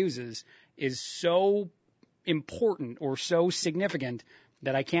phrase he uses is so important or so significant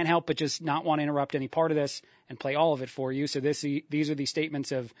that I can't help but just not want to interrupt any part of this and play all of it for you. So these are the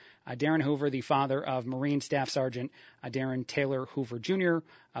statements of Darren Hoover, the father of Marine Staff Sergeant Darren Taylor Hoover, Jr.,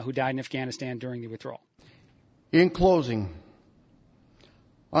 who died in Afghanistan during the withdrawal. In closing,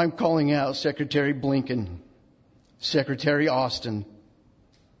 I'm calling out Secretary Blinken, Secretary Austin,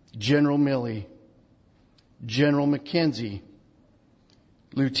 General Milley, General McKenzie,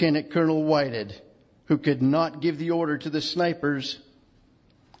 Lieutenant Colonel Whitehead, who could not give the order to the snipers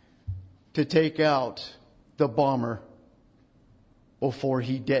to take out the bomber before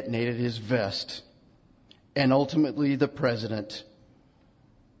he detonated his vest, and ultimately the president.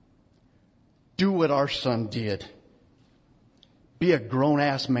 Do what our son did. Be a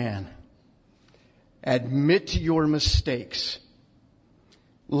grown-ass man. Admit to your mistakes.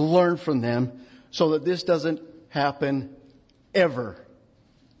 Learn from them so that this doesn't happen ever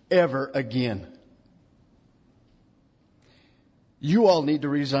again. You all need to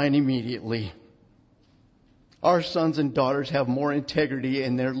resign immediately. Our sons and daughters have more integrity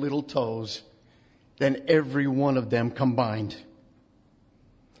in their little toes than every one of them combined.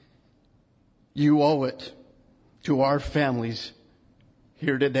 You owe it to our families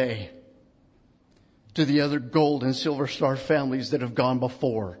here today, to the other Gold and Silver Star families that have gone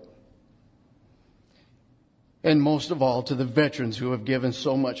before, and most of all to the veterans who have given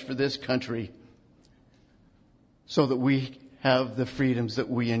so much for this country so that we have the freedoms that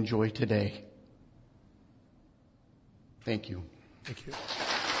we enjoy today. Thank you. Thank you.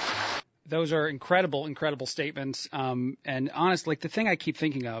 Those are incredible, incredible statements. And honestly, the thing I keep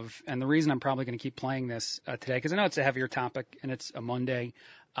thinking of, and the reason I'm probably going to keep playing this today, because I know it's a heavier topic and it's a Monday,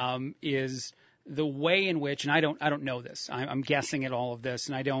 is the way in which, and I don't know this, I'm guessing at all of this,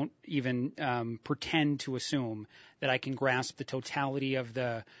 and I don't even pretend to assume that I can grasp the totality of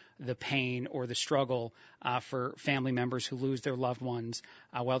the pain or the struggle for family members who lose their loved ones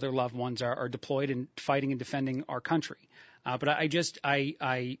while their loved ones are deployed and fighting and defending our country. But I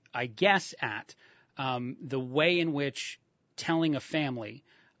guess at the way in which telling a family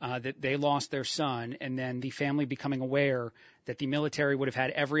that they lost their son, and then the family becoming aware that the military would have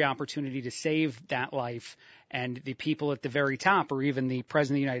had every opportunity to save that life, and the people at the very top, or even the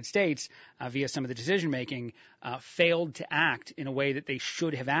President of the United States, via some of the decision-making, failed to act in a way that they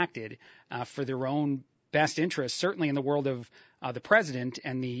should have acted for their own best interests, certainly in the world of the president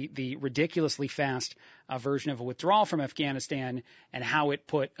and the ridiculously fast version of a withdrawal from Afghanistan and how it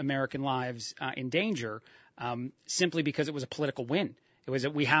put American lives in danger simply because it was a political win. It was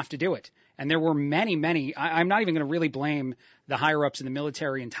that we have to do it. And there were many, I'm not even going to really blame the higher-ups in the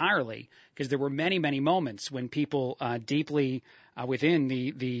military entirely, because there were many moments when people deeply within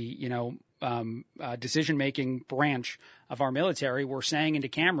the decision-making branch of our military were saying into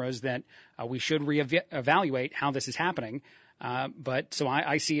cameras that we should reevaluate how this is happening. But so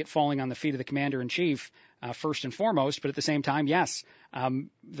I see it falling on the feet of the commander-in-chief first and foremost, but at the same time, yes,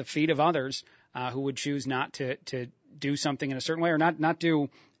 the feet of others who would choose not to do something in a certain way, or not do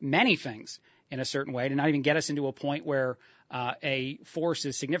many things in a certain way, to not even get us into a point where a force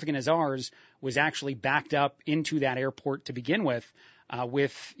as significant as ours was actually backed up into that airport to begin with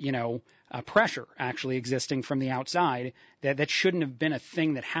pressure actually existing from the outside that shouldn't have been a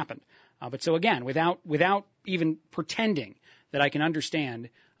thing that happened. But so again, without even pretending that I can understand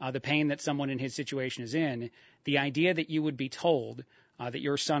the pain that someone in his situation is in, the idea that you would be told that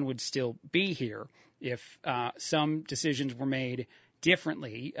your son would still be here if some decisions were made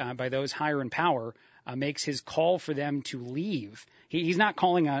differently by those higher in power makes his call for them to leave. He's not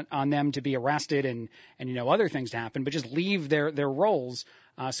calling on them to be arrested and other things to happen, but just leave their roles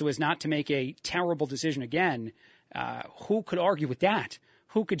so as not to make a terrible decision again. Who could argue with that?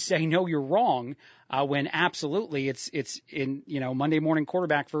 Who could say, no, you're wrong, when absolutely it's in, Monday morning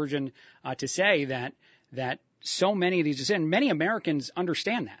quarterback version to say that so many of these decisions, many Americans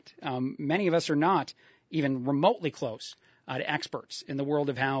understand that. Many of us are not even remotely close to experts in the world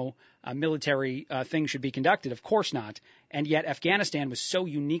of how military things should be conducted. Of course not. And yet Afghanistan was so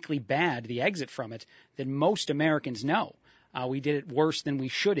uniquely bad, the exit from it, that most Americans know we did it worse than we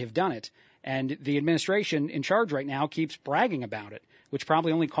should have done it. And the administration in charge right now keeps bragging about it, which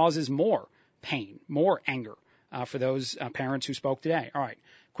probably only causes more pain, more anger for those parents who spoke today. All right,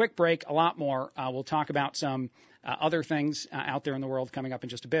 quick break, a lot more. We'll talk about some other things out there in the world coming up in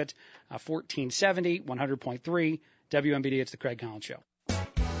just a bit. 1470, 100.3, WMBD, it's the Craig Collins Show.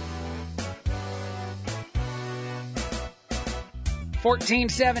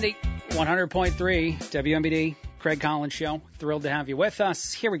 1470, 100.3, WMBD, Craig Collins Show. Thrilled to have you with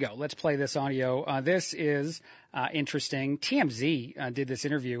us. Here we go. Let's play this audio. This is interesting. TMZ did this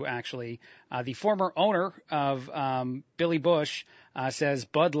interview, actually. The former owner of Billy Bush says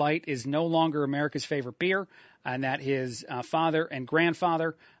Bud Light is no longer America's favorite beer, and that his father and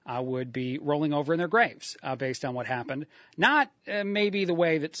grandfather would be rolling over in their graves based on what happened. Not maybe the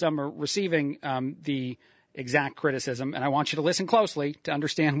way that some are receiving the exact criticism, and I want you to listen closely to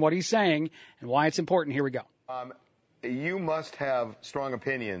understand what he's saying and why it's important. Here we go. You must have strong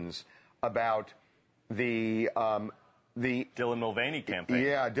opinions about the Dylan Mulvaney campaign.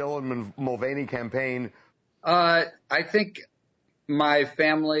 Yeah, Dylan Mulvaney campaign. I think my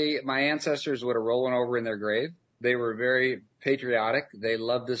family, my ancestors would have rollen over in their grave. They were very patriotic. They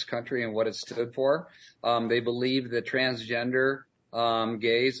loved this country and what it stood for. They believed that transgender,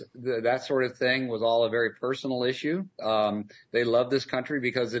 gays, that sort of thing was all a very personal issue. They love this country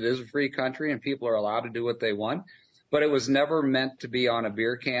because it is a free country and people are allowed to do what they want. But it was never meant to be on a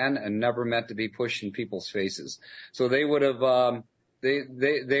beer can and never meant to be pushed in people's faces. So they would have,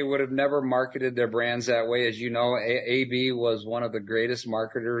 they would have never marketed their brands that way. As you know, AB was one of the greatest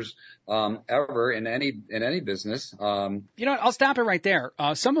marketers ever in any business. You know what? I'll stop it right there.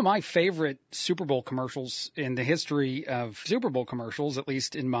 Some of my favorite Super Bowl commercials in the history of Super Bowl commercials, at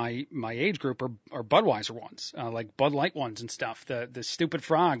least in my age group, are Budweiser ones, like Bud Light ones and stuff. The Stupid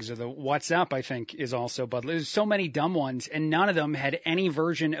Frogs or the What's Up, I think, is also Bud Light. There's so many dumb ones, and none of them had any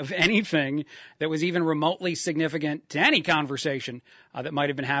version of anything that was even remotely significant to any conversation that might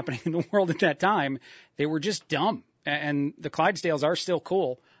have been happening in the world at that time. They were just dumb. And the Clydesdales are still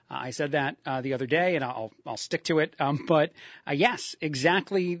cool. I said that the other day, and I'll stick to it. But yes,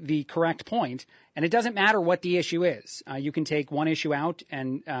 exactly the correct point. And it doesn't matter what the issue is. You can take one issue out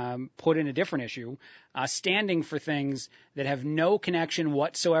and put in a different issue. Standing for things that have no connection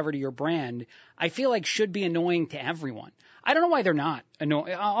whatsoever to your brand, I feel like should be annoying to everyone. I don't know why they're not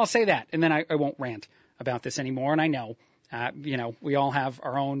annoying. I'll say that, and then I won't rant about this anymore. And I know. We all have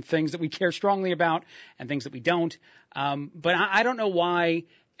our own things that we care strongly about and things that we don't. But I don't know why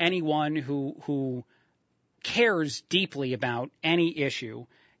anyone who cares deeply about any issue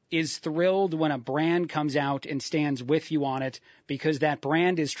is thrilled when a brand comes out and stands with you on it, because that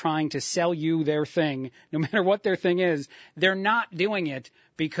brand is trying to sell you their thing, no matter what their thing is. They're not doing it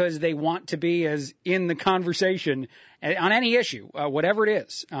because they want to be as in the conversation on any issue, whatever it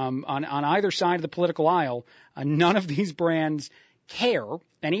is, on either side of the political aisle. None of these brands care.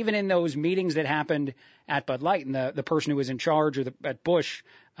 And even in those meetings that happened at Bud Light, and the person who was in charge at Busch,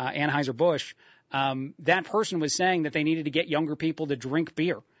 Anheuser-Busch, that person was saying that they needed to get younger people to drink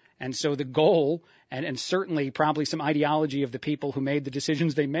beer. And so the goal, and certainly probably some ideology of the people who made the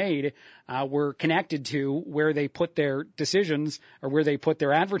decisions they made, were connected to where they put their decisions or where they put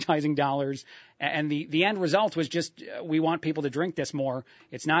their advertising dollars. And the end result was just, we want people to drink this more.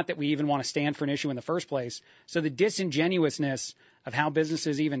 It's not that we even want to stand for an issue in the first place. So the disingenuousness of how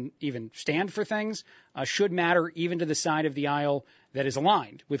businesses even stand for things should matter even to the side of the aisle that is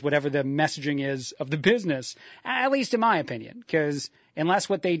aligned with whatever the messaging is of the business, at least in my opinion, because unless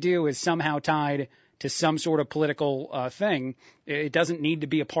what they do is somehow tied to some sort of political thing, it doesn't need to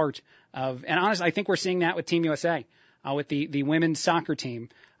be a part of. And honestly, I think we're seeing that with Team USA, with the women's soccer team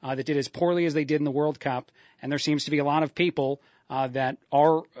that did as poorly as they did in the World Cup. And there seems to be a lot of people that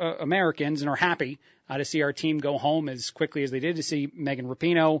are Americans and are happy to see our team go home as quickly as they did, to see Megan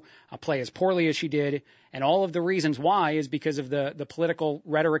Rapinoe play as poorly as she did. And all of the reasons why is because of the political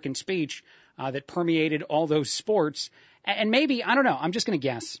rhetoric and speech that permeated all those sports. And maybe, I don't know, I'm just going to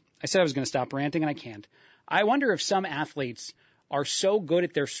guess. I said I was going to stop ranting, and I can't. I wonder if some athletes are so good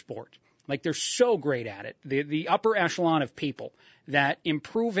at their sport, like they're so great at it, the upper echelon of people, that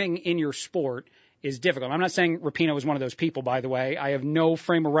improving in your sport is difficult. I'm not saying Rapinoe was one of those people, by the way. I have no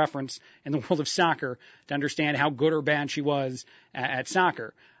frame of reference in the world of soccer to understand how good or bad she was at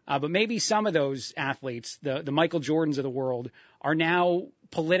soccer. But maybe some of those athletes, the Michael Jordans of the world, are now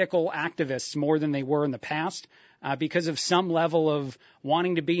political activists more than they were in the past because of some level of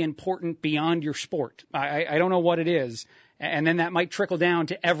wanting to be important beyond your sport. I don't know what it is. And then that might trickle down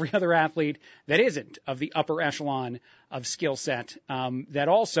to every other athlete that isn't of the upper echelon of skill set that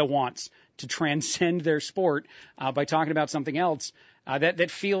also wants to transcend their sport by talking about something else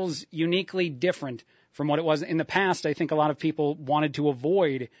that feels uniquely different from what it was in the past. I think a lot of people wanted to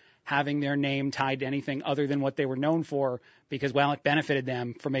avoid having their name tied to anything other than what they were known for because, well, it benefited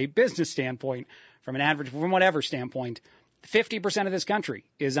them from a business standpoint, from an from whatever standpoint. 50% of this country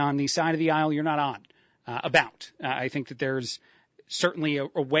is on the side of the aisle you're not on I think that there's certainly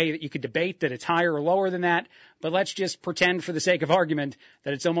a way that you could debate that it's higher or lower than that, but let's just pretend for the sake of argument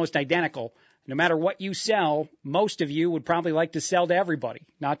that it's almost identical. No matter what you sell, most of you would probably like to sell to everybody,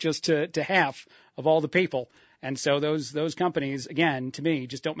 not just to half of all the people. And so those companies, again, to me,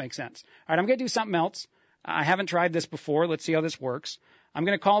 just don't make sense. All right, I'm going to do something else. I haven't tried this before. Let's see how this works. I'm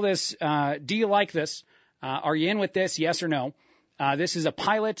going to call this, do you like this? Are you in with this, yes or no? This is a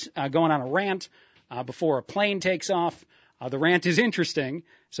pilot going on a rant before a plane takes off. The rant is interesting.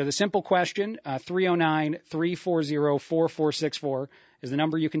 So the simple question, 309-340-4464 is the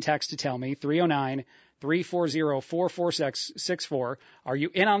number you can text to tell me, 309-340-4464. Are you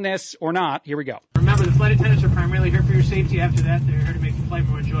in on this or not? Here we go. Remember, the flight attendants are primarily here for your safety. After that, they're here to make the flight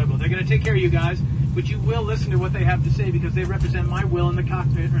more enjoyable. They're going to take care of you guys, but you will listen to what they have to say because they represent my will in the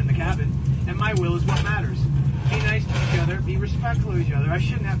cockpit or in the cabin, and my will is what matters. Be nice to each other. Be respectful of each other. I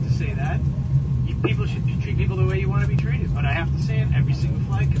shouldn't have to say that. People should treat people the way you want to be treated, but I have to say it every single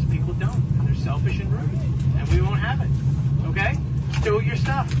flight because people don't, and they're selfish and rude, and we won't have it, okay? Do your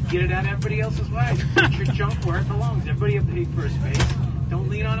stuff. Get it out everybody else's way. Put your junk where it belongs. Everybody have paid for a space. Don't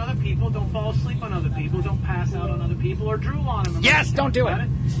lean on other people. Don't fall asleep on other people. Don't pass out on other people or drool on them. Yes, don't do it.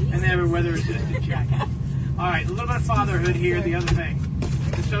 And they have a weather-resistant jacket. All right, a little bit of fatherhood here, the other thing.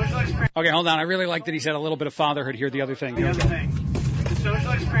 The social experiment. Okay, hold on. I really like that he said a little bit of fatherhood here, the other thing. The other thing. The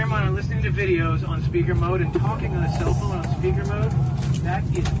social experiment on listening to videos on speaker mode and talking on a cell phone on speaker mode, that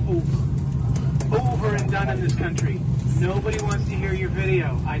is over. Over and done in this country. Nobody wants to hear your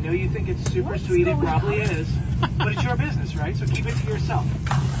video. I know you think it's super sweet. It probably is. But it's your business, right? So keep it to yourself.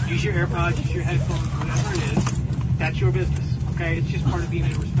 Use your AirPods, use your headphones, whatever it is. That's your business, okay? It's just part of being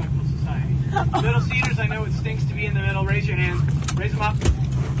in a respectful society. Middle seaters, I know it stinks to be in the middle. Raise your hands. Raise them up.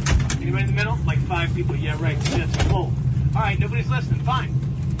 Anybody in the middle? Like 5 people. Yeah, right. That's full. All right, nobody's listening. Fine.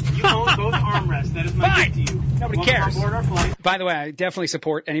 You own both armrests. That is my gift to you. Nobody cares. On board our flight. By the way, I definitely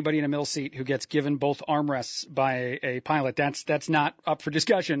support anybody in a middle seat who gets given both armrests by a pilot. That's not up for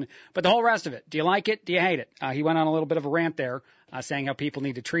discussion. But the whole rest of it, do you like it? Do you hate it? He went on a little bit of a rant there, saying how people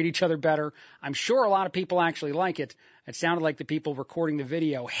need to treat each other better. I'm sure a lot of people actually like it. It sounded like the people recording the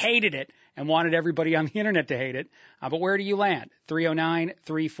video hated it and wanted everybody on the internet to hate it. But where do you land?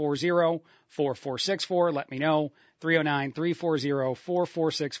 309-340-4464. Let me know.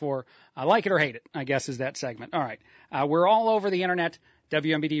 309-340-4464. Like it or hate it, I guess, is that segment. All right. We're all over the internet,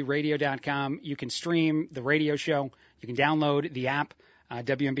 WMBDradio.com. You can stream the radio show. You can download the app.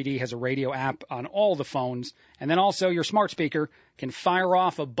 WMBD has a radio app on all the phones. And then also your smart speaker can fire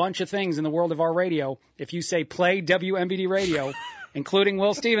off a bunch of things in the world of our radio. If you say play WMBD radio, including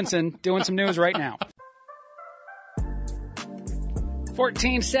Will Stevenson, doing some news right now.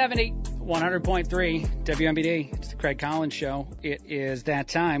 1470, 100.3 WMBD. It's the Craig Collins Show. It is that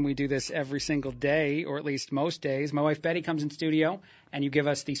time. We do this every single day, or at least most days. My wife Betty comes in studio, and you give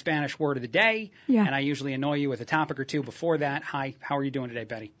us the Spanish word of the day. Yeah. And I usually annoy you with a topic or two before that. Hi, how are you doing today,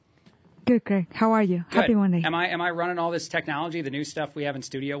 Betty? Good, Craig. How are you? Good. Happy Monday. Am I running all this technology, the new stuff we have in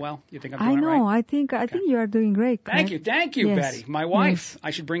studio well? You think I'm doing it right? I think you are doing great, Craig. Thank you, Yes. Betty. My wife. Yes.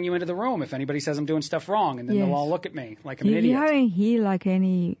 I should bring you into the room if anybody says I'm doing stuff wrong, and then Yes. they'll all look at me like I'm an You idiot. haven't hit like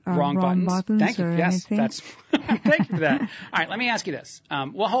any Wrong buttons. Thank you. or Yes, anything? that's. Thank you for that. All right, let me ask you this.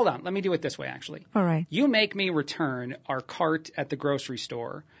 Well, hold on. Let me do it this way, actually. All right. You make me return our cart at the grocery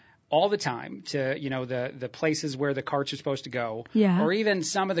store all the time to, the places where the carts are supposed to go. Yeah. Or even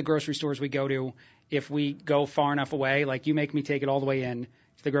some of the grocery stores we go to, if we go far enough away, like you make me take it all the way in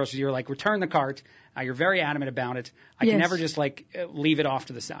to the grocery store. You're like, return the cart. You're very adamant about it. I can Yes. never just leave it off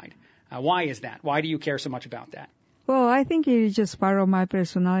to the side. Why is that? Why do you care so much about that? Well, I think it is just part of my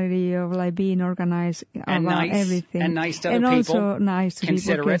personality of like being organized And about nice, everything. and nice to other and people, also nice to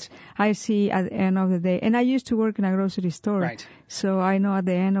considerate. people. 'Cause I see at the end of the day, and I used to work in a grocery store. Right. So I know at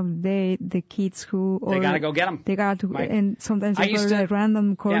the end of the day, the kids who They gotta go get 'em. They got to, Right. and sometimes I they go used to to- like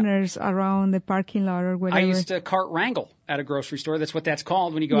random corners around the parking lot or whatever. I used to cart wrangle at a grocery store. That's what that's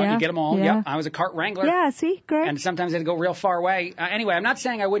called when you go out and Yeah, you get them all. yeah. Yep, I was a cart wrangler. Yeah, see, great. And sometimes I had to go real far away. Anyway, I'm not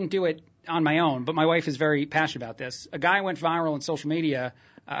saying I wouldn't do it on my own, but my wife is very passionate about this. A guy went viral on social media,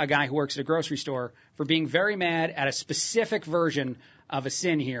 a guy who works at a grocery store, for being very mad at a specific version of a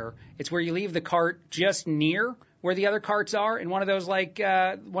sin here. It's where you leave the cart just near where the other carts are in one of those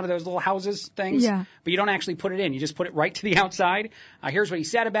little houses things. Yeah. But you don't actually put it in. You just put it right to the outside. Here's what he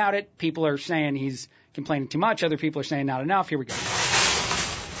said about it. People are saying he's complaining too much. Other people are saying not enough. Here we go.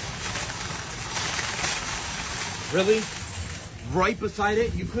 Really? Right beside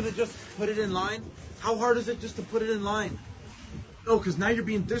it? You could have just put it in line? How hard is it just to put it in line? No, because now you're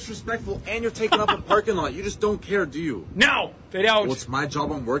being disrespectful and you're taking up a parking lot. You just don't care, do you? No, they don't. Well, it's my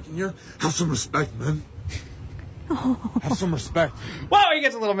job. I'm working here. Have some respect, man. Have some respect. Well, he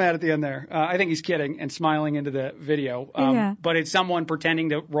gets a little mad at the end there. I think he's kidding and smiling into the video. Yeah. But it's someone pretending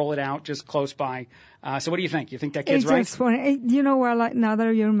to roll it out just close by. So what do you think? You think that kid's It's right? just funny. You know what? Like now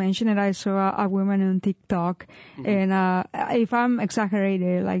that you're mentioning it, I saw a woman on TikTok, Mm-hmm. and if I'm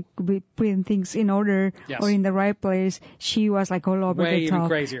exaggerated, like putting things in order Yes. or in the right place, she was like all over Way the even top.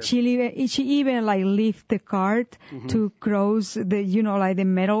 crazier. She even like lift the cart Mm-hmm. to cross the like the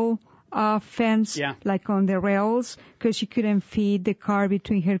metal fence, Yeah. like on the rails, because she couldn't feed the car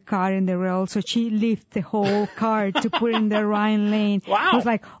between her car and the rails. So she lifted the whole car to put in the right lane. Wow. I was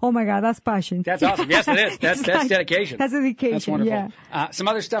like, oh my God, that's passion. That's awesome. Yes, it is. That's dedication. That's dedication. That's wonderful. Yeah. Some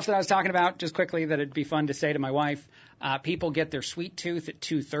other stuff that I was talking about, just quickly, that it'd be fun to say to my wife. People get their sweet tooth at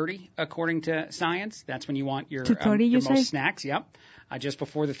 2:30, according to science. That's when you want your 2:30, your you most say? snacks. Yep. Just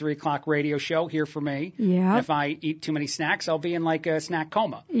before the 3 o'clock radio show here for me. Yeah. If I eat too many snacks, I'll be in like a snack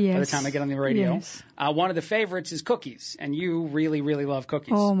coma by the Yes. time I get on the radio. Yes. One of the favorites is cookies, and you really, really love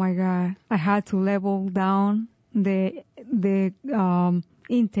cookies. Oh my God. I had to level down the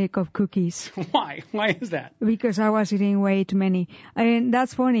intake of cookies Why? Why is that? because I was eating way too many. And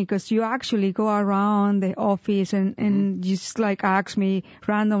that's funny because you actually go around the office and just like ask me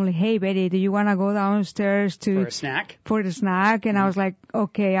randomly, hey Betty, do you want to go downstairs For a snack? for the snack? And I was like,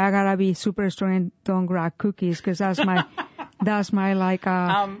 okay, I gotta be super strong and don't grab cookies because that's my like,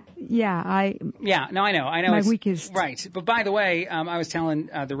 Yeah, no, I know. My it's weakest. Right. But by the way, I was telling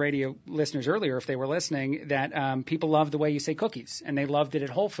the radio listeners earlier, if they were listening, that people love the way you say cookies, and they loved it at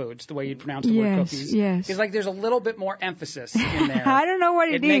Whole Foods, the way you pronounce the word Yes, cookies. yes. It's like there's a little bit more emphasis in there. I don't know what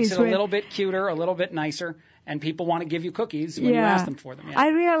it it makes is, it a but- little bit cuter, a little bit nicer, and people want to give you cookies when you ask them for them. Yeah. I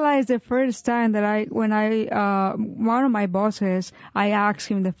realized the first time that when one of my bosses, I asked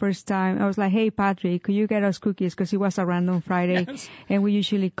him the first time, I was like, hey Patrick, could you get us cookies? Because it was a random Friday. Yes. And we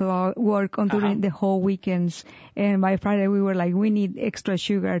usually work on during the whole weekends. And by Friday we were like, we need extra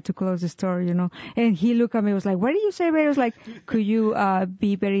sugar to close the store, And he looked at me, was like, what did you say, Betty? I was like, could you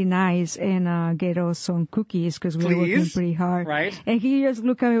be very nice and get us some cookies? Because we're working Please? pretty hard. Right. And he just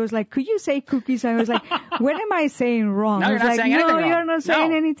looked at me, was like, could you say cookies? And I was like, what am I saying wrong? No, I you're was not like, saying anything wrong. you're not saying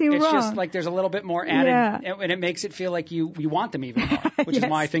No, anything it's wrong. just like there's a little bit more added, Yeah. and it makes it feel like you want them even more, which is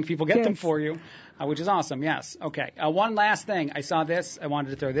Yes. why I think people get them Yes. for you, which is awesome. Yes. Okay. One last thing. I saw this. I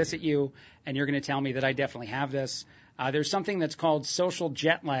wanted to throw this at you, and you're going to tell me that I definitely have this. There's something that's called social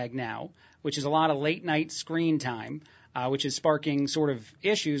jet lag now, which is a lot of late night screen time, which is sparking sort of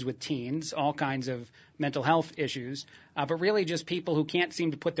issues with teens, all kinds of mental health issues. but really just people who can't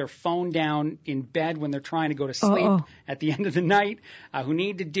seem to put their phone down in bed when they're trying to go to sleep at the end of the night, who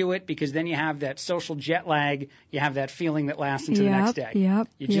need to do it because then you have that social jet lag. You have that feeling that lasts into the next day.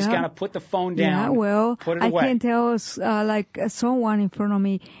 You just got to put the phone down, put it away. I can tell, someone in front of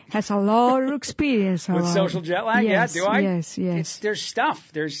me has a lot of experience with social jet lag. Yes, do I? Yes. There's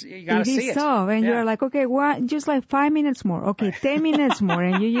stuff. You got to see it. It is stuff, and you're like, okay, just like 5 minutes more. Okay, 10 minutes more,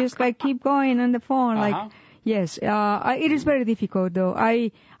 and you just like keep going on the phone, like. Yes, it is very difficult though.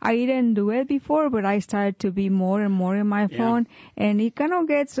 I didn't do it before, but I started to be more and more in my phone, and it kind of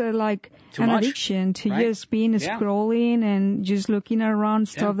gets like too an much, addiction to just being scrolling and just looking around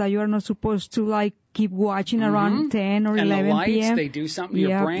stuff that you are not supposed to like keep watching around 10 or 11 and the lights, p.m. They do something to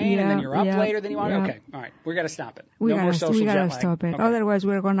your brain, and then you're up later than you want. Okay, all right, we got to stop it. No more social jet lag. We got to stop it. Okay. Otherwise,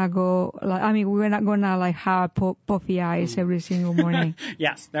 we're gonna go. We're not gonna like have puffy eyes every single morning.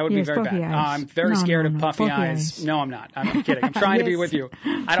 Yes, that would be very bad. I'm very scared of puffy eyes. No, I'm not. I'm kidding. I'm trying to be with you.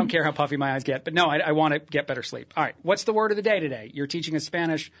 I don't care how puffy my eyes get, but no, I want to get better sleep. All right, what's the word of the day today? You're teaching us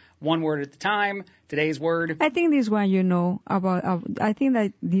Spanish one word at a time. Today's word. I think this one you know about. I think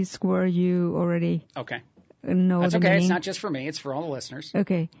that this word you already. Okay. No, that's okay. It's not just for me; it's for all the listeners.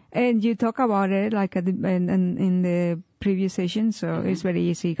 Okay, and you talk about it like in the previous session, so it's very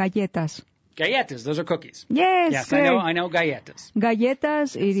easy. Galletas. Galletas, those are cookies. Yes, great. I know galletas.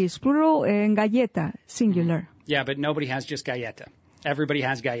 Galletas, it is plural, and galleta, singular. Yeah, but nobody has just galleta. Everybody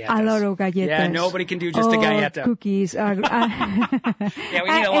has galletas. A lot of galletas. Yeah, nobody can do just a galleta. Cookies. Yeah, we need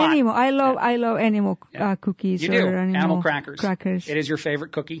a lot. Animal. I love animal cookies. You do. Or animal crackers. Crackers. It is your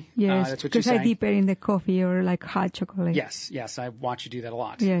favorite cookie. Yes. That's what you say. Because I dip it in the coffee or like hot chocolate. Yes. I watch you do that a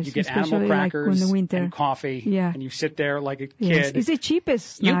lot. Yes. You get animal crackers like in the winter. and coffee. Yeah. And you sit there like a kid. Yes. It's the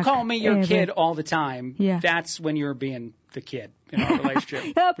cheapest snack You call me your ever. kid all the time. Yeah. That's when you're being the kid in our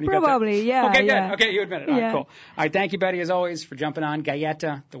relationship. Probably, yeah. Okay, good. Yeah. Okay, you admit it. All right, cool. All right, thank you, Betty, as always, for jumping on.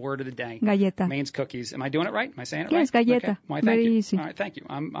 Galleta, the word of the day. Galleta. Means cookies. Am I doing it right? Am I saying it right? Yes, galleta. Okay. Why, thank Very you. easy. All right, thank you.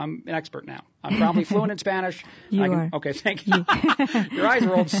 I'm an expert now. I'm probably fluent in Spanish. You are. Okay, thank you. Your eyes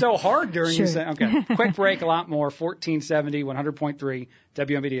rolled so hard during you saying, okay. Quick break, a lot more. 1470, 100.3,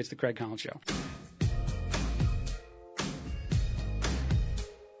 WMBD. It's the Craig Collins Show.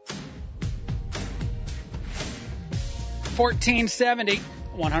 $14.70,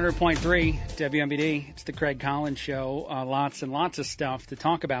 100.3 WMBD. It's the Craig Collins Show. Lots and lots of stuff to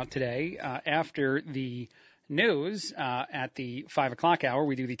talk about today. After the news at the 5 o'clock hour,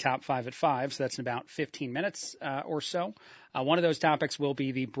 we do the top 5 at 5, so that's in about 15 minutes or so. One of those topics will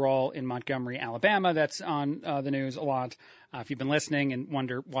be the brawl in Montgomery, Alabama. That's on the news a lot. If you've been listening and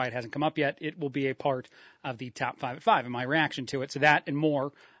wonder why it hasn't come up yet, it will be a part of the top 5 at 5 and my reaction to it. So that and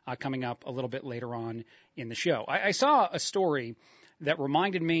more coming up a little bit later on in the show. I saw a story that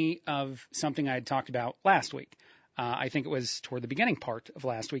reminded me of something I had talked about last week. I think it was toward the beginning part of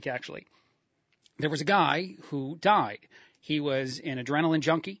last week, actually. There was a guy who died. He was an adrenaline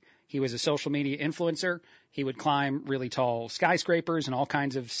junkie. He was a social media influencer. He would climb really tall skyscrapers and all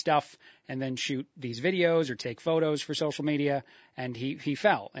kinds of stuff and then shoot these videos or take photos for social media. And he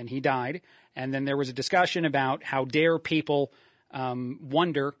fell and he died. And then there was a discussion about how dare people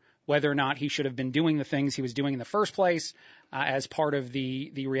wonder whether or not he should have been doing the things he was doing in the first place as part of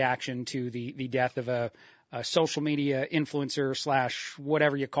the reaction to the death of a social media influencer /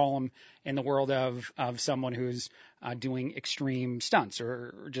 whatever you call them in the world of someone who's doing extreme stunts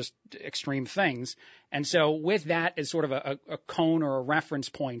or just extreme things. And so with that as sort of a cone or a reference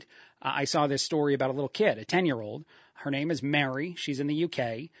point, I saw this story about a little kid, a 10-year-old. Her name is Mary. She's in the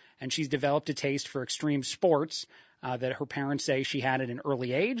UK, and she's developed a taste for extreme sports that her parents say she had at an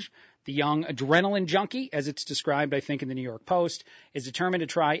early age. The young adrenaline junkie, as it's described, I think, in the New York Post, is determined to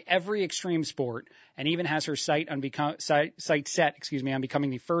try every extreme sport and even has her sight set on becoming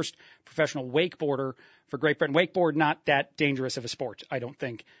the first professional wakeboarder for Great Britain. Wakeboard, not that dangerous of a sport, I don't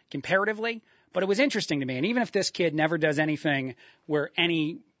think, comparatively. But it was interesting to me. And even if this kid never does anything where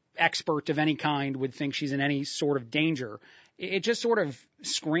any expert of any kind would think she's in any sort of danger, it just sort of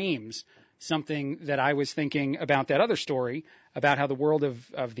screams something that I was thinking about that other story about how the world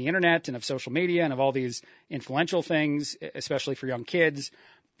of the internet and of social media and of all these influential things, especially for young kids,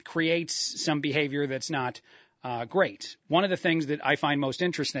 creates some behavior that's not great. One of the things that I find most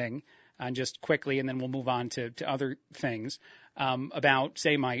interesting, and just quickly, and then we'll move on to other things, about,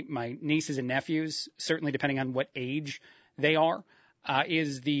 say, my nieces and nephews, certainly depending on what age they are,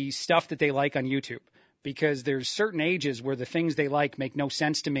 is the stuff that they like on YouTube. Because there's certain ages where the things they like make no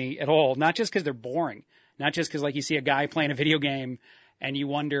sense to me at all, not just because they're boring, not just because, like, you see a guy playing a video game and you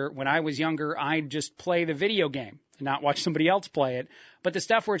wonder, when I was younger, I'd just play the video game and not watch somebody else play it. But the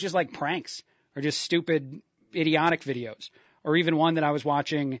stuff where it's just like pranks or just stupid idiotic videos, or even one that I was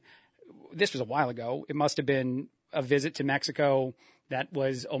watching. This was a while ago. It must have been a visit to Mexico that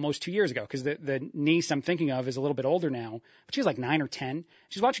was almost 2 years ago, because the niece I'm thinking of is a little bit older now, but she was like 9 or 10.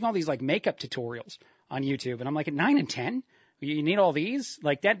 She's watching all these like makeup tutorials on YouTube, and I'm like, at 9 and 10, you need all these?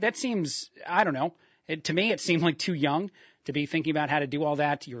 Like that seems, I don't know. To me, it seemed like too young to be thinking about how to do all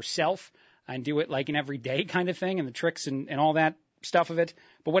that yourself and do it like an everyday kind of thing, and the tricks and all that stuff of it.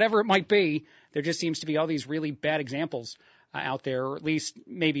 But whatever it might be, there just seems to be all these really bad examples out there, or at least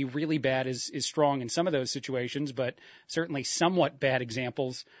maybe really bad is strong in some of those situations, but certainly somewhat bad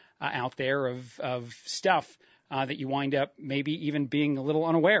examples out there of stuff that you wind up maybe even being a little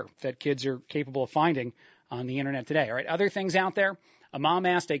unaware that kids are capable of finding on the internet today. All right, other things out there. A mom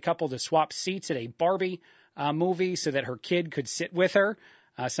asked a couple to swap seats at a Barbie movie so that her kid could sit with her.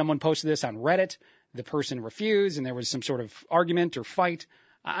 Someone posted this on Reddit. The person refused, and there was some sort of argument or fight.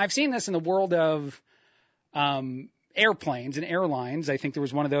 I've seen this in the world of airplanes and airlines. I think there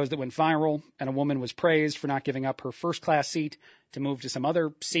was one of those that went viral, and a woman was praised for not giving up her first class seat to move to some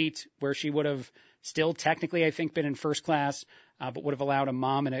other seat where she would have still technically, I think, been in first class, but would have allowed a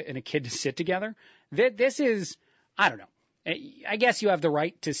mom and a kid to sit together. This is, I don't know. I guess you have the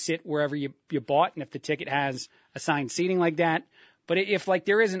right to sit wherever you bought, and if the ticket has assigned seating like that. But if like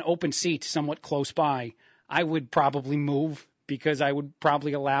there is an open seat somewhat close by, I would probably move, because I would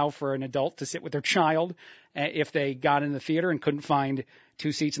probably allow for an adult to sit with their child if they got in the theater and couldn't find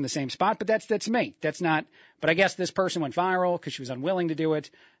two seats in the same spot. But that's me. That's not. But I guess this person went viral because she was unwilling to do it.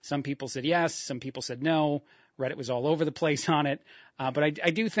 Some people said yes. Some people said no. Reddit was all over the place on it. But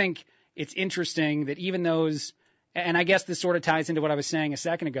I do think it's interesting that even those, and I guess this sort of ties into what I was saying a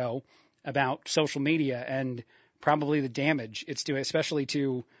second ago about social media and probably the damage it's doing, especially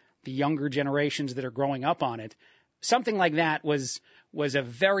to the younger generations that are growing up on it. Something like that was a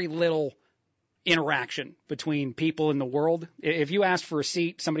very little interaction between people in the world. If you asked for a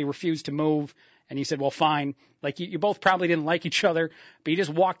seat, somebody refused to move, and you said, well, fine. Like you both probably didn't like each other, but you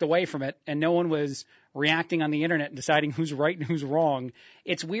just walked away from it, and no one was reacting on the internet and deciding who's right and who's wrong.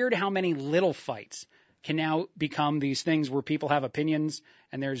 It's weird how many little fights can now become these things where people have opinions,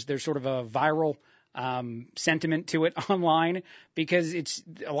 and there's sort of a viral sentiment to it online, because it's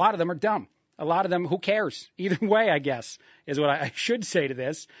a lot of them are dumb. A lot of them, who cares? Either way, I guess, is what I should say to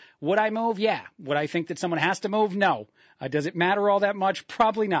this. Would I move? Yeah. Would I think that someone has to move? No. Does it matter all that much?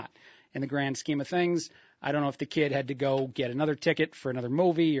 Probably not. In the grand scheme of things, I don't know if the kid had to go get another ticket for another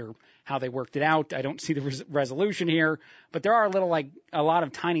movie or how they worked it out. I don't see the resolution here. But there are a lot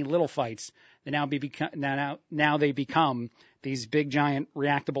of tiny little fights that now they become these big, giant,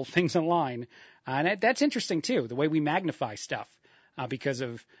 reactable things online. And that's interesting, too, the way we magnify stuff because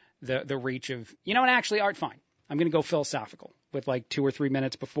of the reach of, and actually, Art, fine. I'm going to go philosophical with like 2 or 3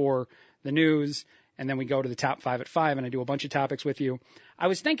 minutes before the news, and then we go to the top 5 at 5, and I do a bunch of topics with you. I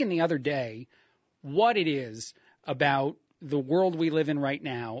was thinking the other day what it is about the world we live in right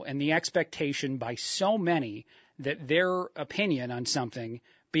now and the expectation by so many that their opinion on something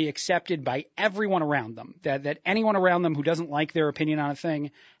be accepted by everyone around them, that anyone around them who doesn't like their opinion on a thing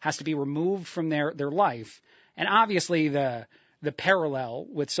has to be removed from their life. And obviously the parallel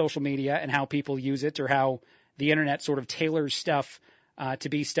with social media and how people use it, or how the internet sort of tailors stuff to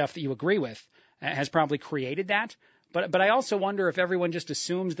be stuff that you agree with, has probably created that. But I also wonder if everyone just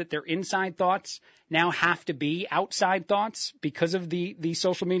assumes that their inside thoughts now have to be outside thoughts because of the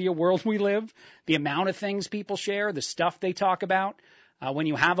social media world we live, the amount of things people share, the stuff they talk about. When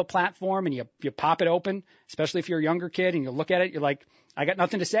you have a platform and you pop it open, especially if you're a younger kid and you look at it, you're like, I got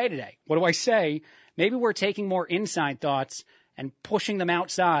nothing to say today. What do I say? Maybe we're taking more inside thoughts and pushing them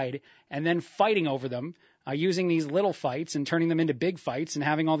outside and then fighting over them, using these little fights and turning them into big fights and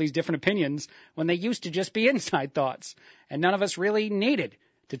having all these different opinions when they used to just be inside thoughts. And none of us really needed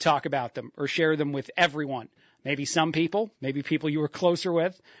to talk about them or share them with everyone. Maybe some people, maybe people you were closer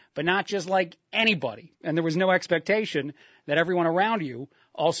with, but not just like anybody. And there was no expectation that everyone around you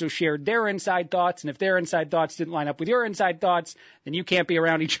also shared their inside thoughts. And if their inside thoughts didn't line up with your inside thoughts, then you can't be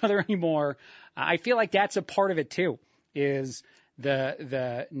around each other anymore. I feel like that's a part of it too, is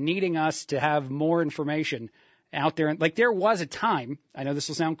the needing us to have more information out there. Like there was a time, I know this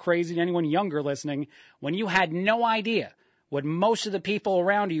will sound crazy to anyone younger listening, when you had no idea what most of the people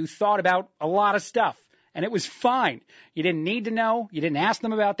around you thought about a lot of stuff. And it was fine. You didn't need to know. You didn't ask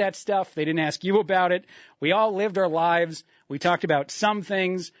them about that stuff. They didn't ask you about it. We all lived our lives. We talked about some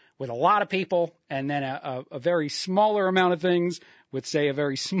things with a lot of people, and then a very smaller amount of things with, say, a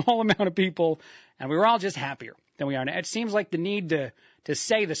very small amount of people. And we were all just happier than we are now. It seems like the need to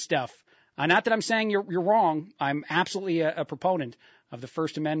say the stuff. Not that I'm saying you're wrong. I'm absolutely a proponent of the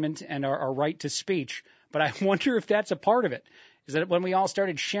First Amendment and our right to speech. But I wonder if that's a part of it, is that when we all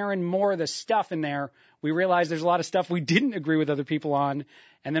started sharing more of the stuff in there, we realized there's a lot of stuff we didn't agree with other people on.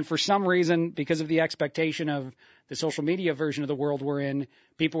 And then for some reason, because of the expectation of the social media version of the world we're in,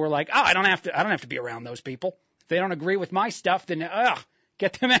 people were like, oh, I don't have to be around those people. If they don't agree with my stuff, then,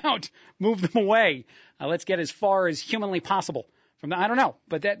 get them out, move them away. Let's get as far as humanly possible from I don't know.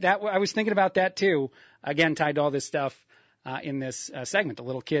 But that I was thinking about that too. Again, tied to all this stuff, in this segment, the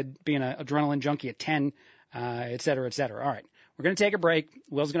little kid being an adrenaline junkie at 10, et cetera, et cetera. All right. We're going to take a break.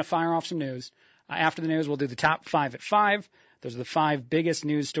 Will's going to fire off some news. After the news, we'll do the top 5 at 5. Those are the 5 biggest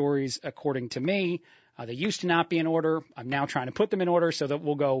news stories, according to me. They used to not be in order. I'm now trying to put them in order so that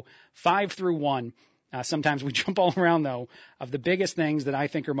we'll go 5 through 1. Sometimes we jump all around, though, of the biggest things that I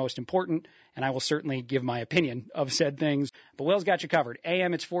think are most important, and I will certainly give my opinion of said things. But Will's got you covered.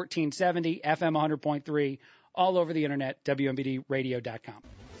 AM, it's 1470, FM 100.3, all over the internet, WMBDradio.com.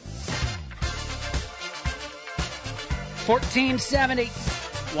 1470,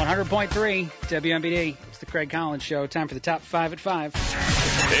 100.3, WMBD. It's the Craig Collins Show. Time for the top 5 at 5.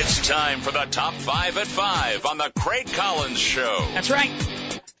 It's time for the top 5 at 5 on the Craig Collins Show. That's right.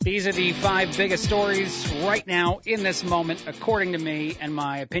 These are the 5 biggest stories right now in this moment, according to me, and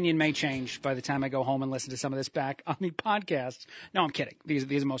my opinion may change by the time I go home and listen to some of this back on the podcast. No, I'm kidding. These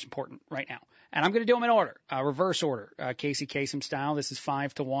are most important right now. And I'm going to do them in order, reverse order, Casey Kasem style. This is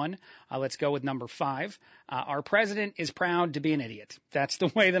 5 to 1. Let's go with number 5. Our president is proud to be an idiot. That's the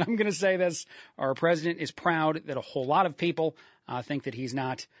way that I'm going to say this. Our president is proud that a whole lot of people think that he's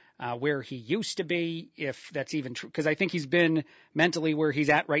not where he used to be, if that's even true, because I think he's been mentally where he's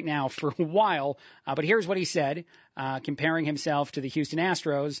at right now for a while. But here's what he said, comparing himself to the Houston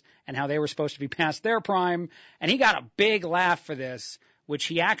Astros and how they were supposed to be past their prime. And he got a big laugh for this, which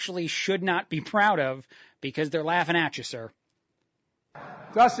he actually should not be proud of because they're laughing at you, sir.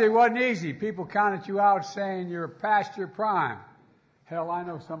 Dusty, it wasn't easy. People counted you out saying you're past your prime. Hell, I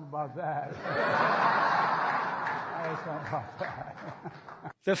know something about that. I know something about that.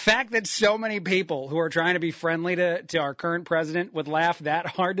 The fact that so many people who are trying to be friendly to our current president would laugh that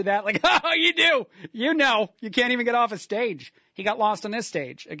hard to that, like, oh, you do. You know, you can't even get off a stage. He got lost on this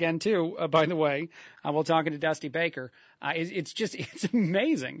stage again, too, by the way, while talking to Dusty Baker. It's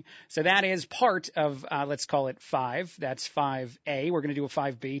amazing. So that is part of, let's call it 5. That's 5A. We're going to do a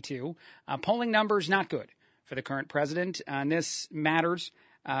 5B, too. Polling numbers, not good for the current president. And this matters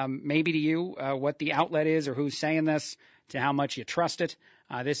maybe to you, what the outlet is or who's saying this, to how much you trust it.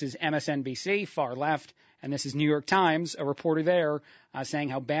 This is MSNBC, far left, and this is New York Times, a reporter there saying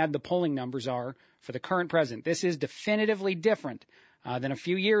how bad the polling numbers are for the current president. This is definitively different than a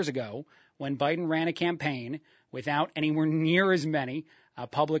few years ago when Biden ran a campaign without anywhere near as many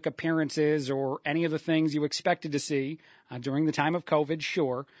public appearances or any of the things you expected to see during the time of COVID,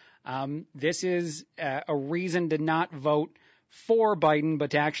 sure. This is a reason to not vote for Biden,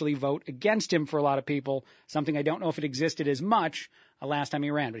 but to actually vote against him for a lot of people, something I don't know if it existed as much last time he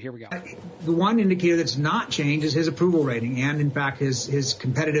ran, but here we go. The one indicator that's not changed is his approval rating and, in fact, his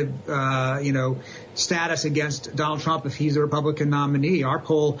competitive, status against Donald Trump if he's a Republican nominee. Our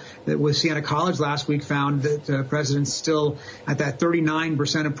poll that was Siena College last week found that the president's still at that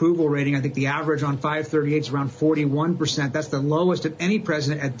 39% approval rating. I think the average on 538 is around 41%. That's the lowest of any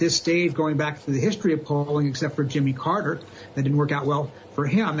president at this stage going back through the history of polling, except for Jimmy Carter. That didn't work out well for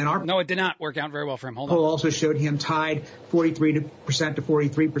him. And no, it did not work out very well for him. Hold on. Poll also showed him tied 43% to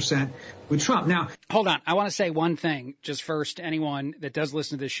 43% with Trump. Now, hold on. I want to say one thing just first to anyone that does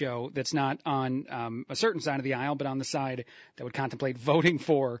listen to this show that's not on a certain side of the aisle, but on the side that would contemplate voting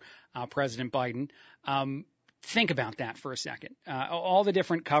for President Biden. Think about that for a second. All the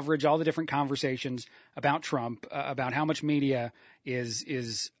different coverage, all the different conversations about Trump, about how much media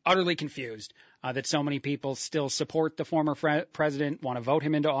is utterly confused, that so many people still support the former president, want to vote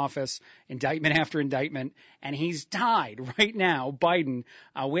him into office, indictment after indictment, and he's tied right now, Biden,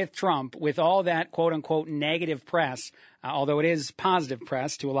 with Trump, with all that quote-unquote negative press, although it is positive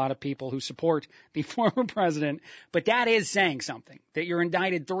press to a lot of people who support the former president. But that is saying something, that you're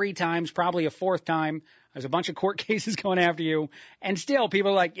indicted 3 times, probably a 4th time. There's a bunch of court cases going after you, and still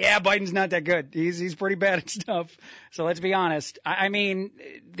people are like, yeah, Biden's not that good. He's pretty bad at stuff. So let's be honest. I mean,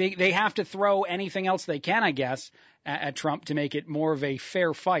 they have to throw anything else they can, I guess, at Trump to make it more of a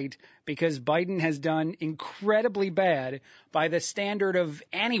fair fight, because Biden has done incredibly bad by the standard of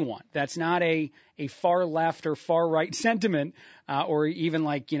anyone. That's not a far left or far right sentiment, or even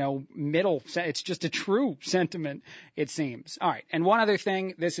middle. It's just a true sentiment, it seems. All right. And one other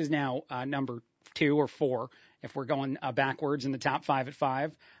thing, this is now number 2 or 4 if we're going backwards in the top 5 at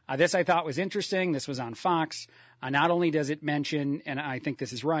 5. This I thought was interesting. This was on Fox. Not only does it mention, and I think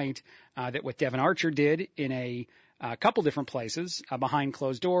this is right, that what Devon Archer did in a couple different places behind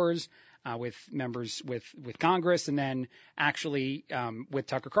closed doors with members with Congress, and then actually with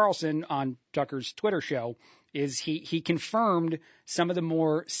Tucker Carlson on Tucker's Twitter show, is he confirmed some of the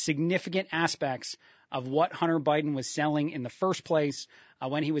more significant aspects of what Hunter Biden was selling in the first place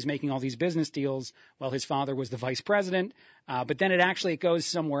when he was making all these business deals while his father was the vice president. But then it goes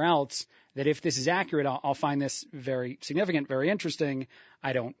somewhere else that if this is accurate, I'll find this very significant, very interesting.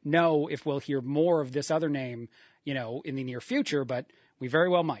 I don't know if we'll hear more of this other name, in the near future, but we very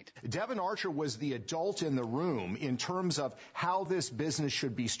well might. Devon Archer was the adult in the room in terms of how this business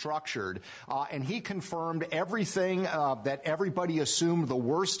should be structured, and he confirmed everything that everybody assumed the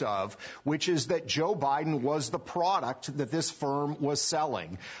worst of, which is that Joe Biden was the product that this firm was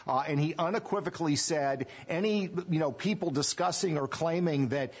selling. And he unequivocally said any, people discussing or claiming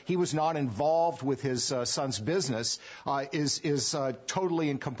that he was not involved with his son's business is totally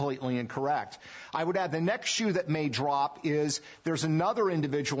and completely incorrect. I would add the next shoe that may drop is there's another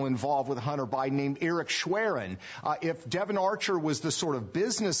individual involved with Hunter Biden named Eric Schwerin. If Devon Archer was the sort of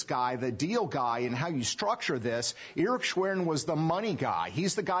business guy, the deal guy, and how you structure this, Eric Schwerin was the money guy.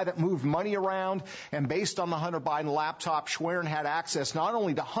 He's the guy that moved money around, and based on the Hunter Biden laptop, Schwerin had access not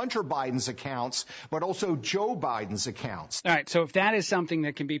only to Hunter Biden's accounts, but also Joe Biden's accounts. All right, so if that is something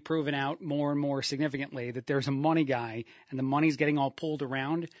that can be proven out more and more significantly, that there's a money guy and the money's getting all pulled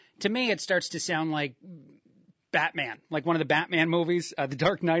around, to me it starts to sound like Batman, like one of the Batman movies. The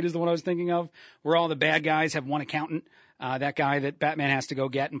Dark Knight is the one I was thinking of, where all the bad guys have one accountant, that guy that Batman has to go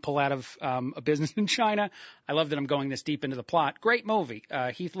get and pull out of a business in China. I love that I'm going this deep into the plot. Great movie.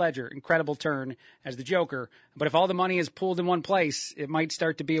 Heath Ledger, incredible turn as the Joker. But if all the money is pooled in one place, it might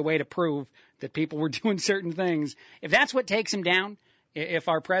start to be a way to prove that people were doing certain things. If that's what takes him down, if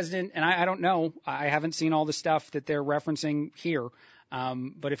our president, and I don't know, I haven't seen all the stuff that they're referencing here,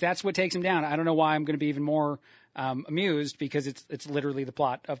 but if that's what takes him down, I don't know why I'm going to be even more amused, because it's literally the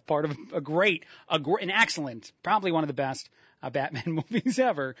plot of part of an excellent, probably one of the best Batman movies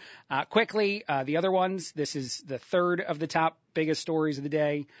ever. Quickly, the other ones, this is the third of the top biggest stories of the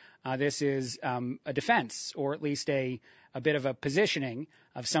day. This is a defense, or at least a bit of a positioning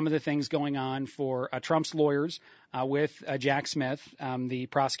of some of the things going on for Trump's lawyers with Jack Smith, the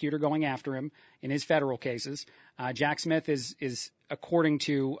prosecutor going after him in his federal cases. Jack Smith is, according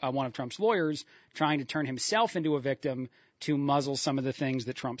to one of Trump's lawyers, trying to turn himself into a victim to muzzle some of the things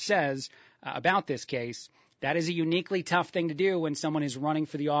that Trump says about this case. That is a uniquely tough thing to do when someone is running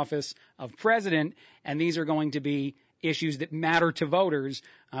for the office of president, and these are going to be issues that matter to voters,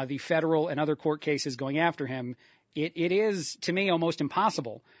 the federal and other court cases going after him. It is, to me, almost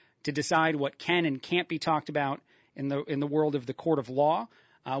impossible to decide what can and can't be talked about in the world of the court of law,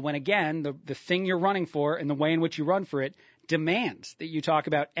 when, again, the thing you're running for and the way in which you run for it demands that you talk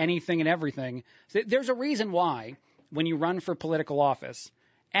about anything and everything. There's a reason why when you run for political office,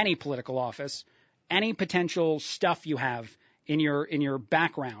 any potential stuff you have in your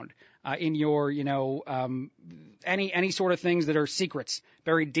background, in your, any sort of things that are secrets,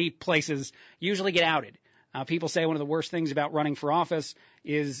 buried deep places, usually get outed. People say one of the worst things about running for office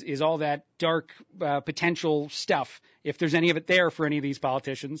is all that dark potential stuff, if there's any of it there for any of these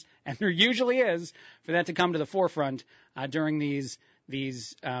politicians, and there usually is, for that to come to the forefront during these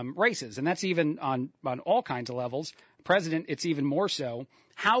races. And that's even on all kinds of levels. President, it's even more so.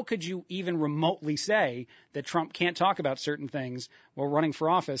 How could you even remotely say that Trump can't talk about certain things while running for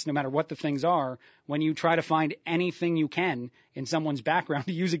office, no matter what the things are, when you try to find anything you can in someone's background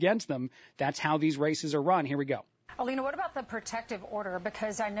to use against them? That's how these races are run. Here we go. Alina, what about the protective order?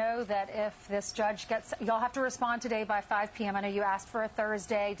 Because I know that if this judge y'all have to respond today by 5 p.m. I know you asked for a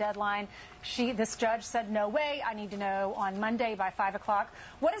Thursday deadline. This judge said, no way, I need to know on Monday by 5 o'clock.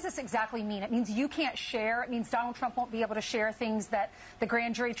 What does this exactly mean? It means you can't share. It means Donald Trump won't be able to share things that the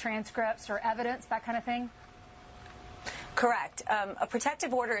grand jury transcripts or evidence, that kind of thing? Correct. A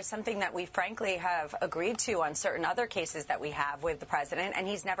protective order is something that we frankly have agreed to on certain other cases that we have with the president, and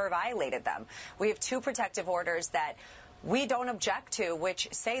he's never violated them. We have 2 protective orders that we don't object to, which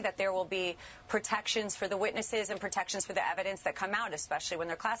say that there will be protections for the witnesses and protections for the evidence that come out, especially when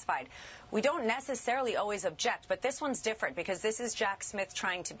they're classified. We don't necessarily always object, but this one's different because this is Jack Smith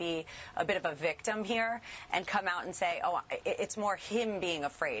trying to be a bit of a victim here and come out and say, oh, it's more him being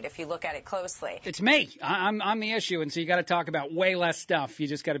afraid if you look at it closely. It's me. I'm the issue, and so you got to talk about way less stuff. You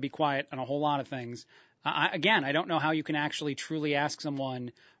just got to be quiet on a whole lot of things. I don't know how you can actually truly ask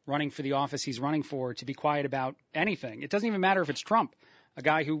someone running for the office he's running for to be quiet about anything. It doesn't even matter if it's Trump. a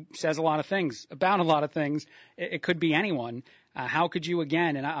guy who says a lot of things about a lot of things. It could be anyone. How could you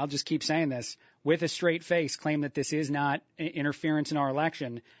again, and I'll just keep saying this, with a straight face claim that this is not interference in our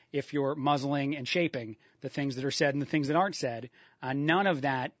election if you're muzzling and shaping the things that are said and the things that aren't said? None of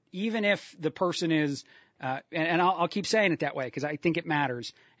that, even if the person is, and I'll keep saying it that way because I think it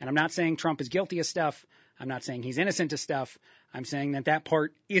matters. And I'm not saying Trump is guilty of stuff. I'm not saying he's innocent of stuff. I'm saying that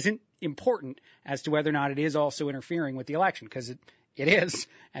part isn't important as to whether or not it is also interfering with the election, because it is,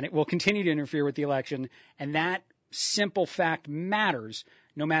 and it will continue to interfere with the election. And that simple fact matters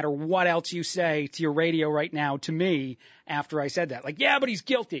no matter what else you say to your radio right now to me after I said that. Like, yeah, but he's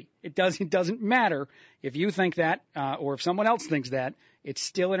guilty. It doesn't matter if you think that or if someone else thinks that. It's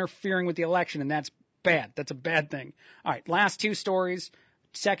still interfering with the election, and that's bad. That's a bad thing. All right, last two stories.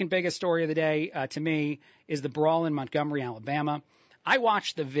 Second biggest story of the day to me is the brawl in Montgomery, Alabama. I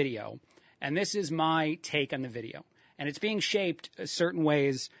watched the video, and this is my take on the video. And it's being shaped certain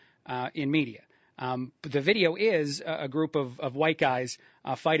ways in media. But the video is a group of white guys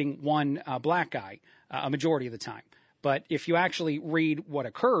fighting one black guy a majority of the time. But if you actually read what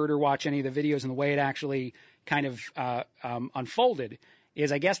occurred or watch any of the videos and the way it actually kind of unfolded,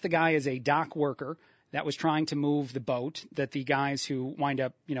 is I guess the guy is a dock worker that was trying to move the boat that the guys who wind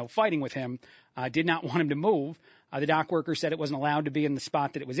up, fighting with him did not want him to move. The dock worker said it wasn't allowed to be in the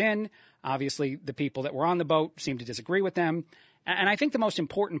spot that it was in. Obviously, the people that were on the boat seemed to disagree with them. And I think the most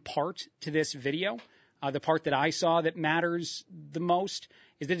important part to this video, the part that I saw that matters the most,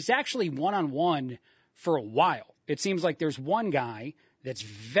 is that it's actually one-on-one for a while. It seems like there's one guy that's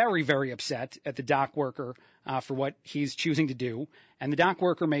very, very upset at the dock worker for what he's choosing to do. And the dock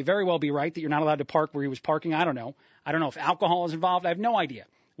worker may very well be right that you're not allowed to park where he was parking. I don't know. I don't know if alcohol is involved. I have no idea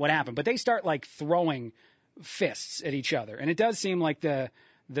what happened. But they start like throwing fists at each other. And it does seem like the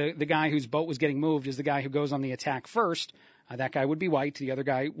guy whose boat was getting moved is the guy who goes on the attack first. That guy would be white. The other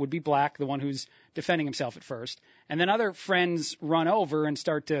guy would be black, the one who's defending himself at first. And then other friends run over and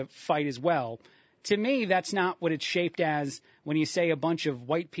start to fight as well. To me, that's not what it's shaped as when you say a bunch of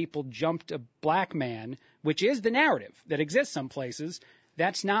white people jumped a black man, which is the narrative that exists some places.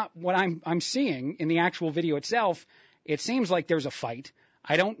 That's not what I'm seeing in the actual video itself. It seems like there's a fight.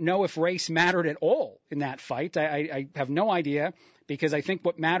 I don't know if race mattered at all in that fight. I have no idea, because I think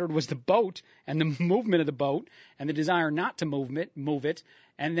what mattered was the boat and the movement of the boat and the desire not to move it.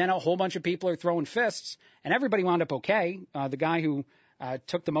 And then a whole bunch of people are throwing fists, and everybody wound up okay. The guy who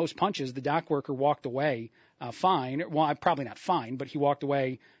took the most punches, the dock worker, walked away fine. Well, probably not fine, but he walked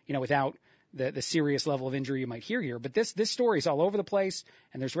away, without the serious level of injury you might hear here. But this story is all over the place,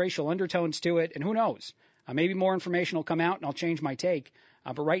 and there's racial undertones to it, and who knows? Maybe more information will come out, and I'll change my take.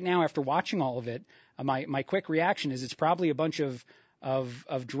 But right now, after watching all of it, my quick reaction is it's probably a bunch of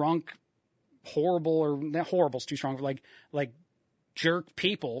drunk, horrible, or horrible's too strong, like jerk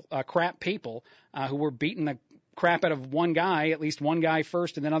people, crap people, who were beating the crap out of one guy, at least one guy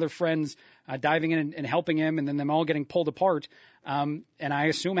first, and then other friends diving in and helping him, and then them all getting pulled apart. And I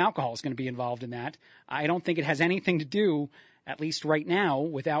assume alcohol is going to be involved in that. I don't think it has anything to do, at least right now,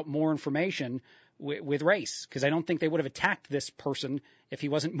 without more information, with race, because I don't think they would have attacked this person if he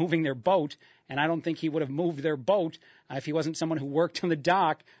wasn't moving their boat, and I don't think he would have moved their boat if he wasn't someone who worked on the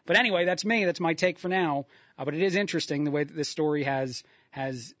dock. But anyway, that's me. That's my take for now. But it is interesting the way that this story has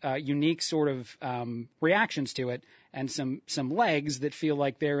unique sort of reactions to it, and some legs that feel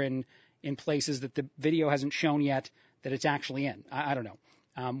like they're in places that the video hasn't shown yet that it's actually in. I don't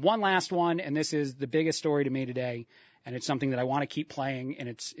know. One last one, and this is the biggest story to me today, and it's something that I want to keep playing in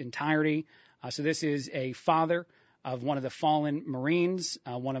its entirety. So this is a father of one of the fallen Marines,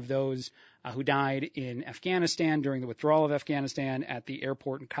 one of those who died in Afghanistan during the withdrawal of Afghanistan at the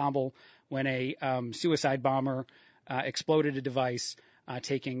airport in Kabul when a suicide bomber exploded a device,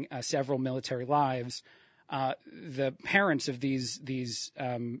 taking several military lives. The parents of these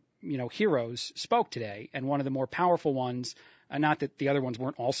heroes spoke today, and one of the more powerful ones, not that the other ones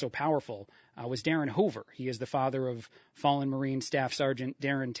weren't also powerful, was Darren Hoover. He is the father of fallen Marine Staff Sergeant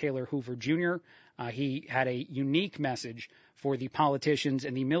Darren Taylor Hoover Jr. He had a unique message for the politicians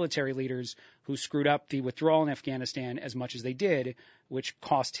and the military leaders who screwed up the withdrawal in Afghanistan as much as they did, which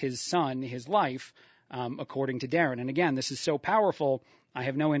cost his son his life, according to Darren. And again, this is so powerful, I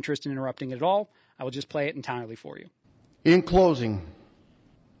have no interest in interrupting it at all. I will just play it entirely for you. In closing,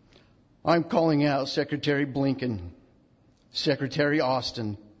 I'm calling out Secretary Blinken, Secretary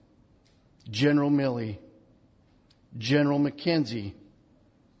Austin, General Milley, General McKenzie,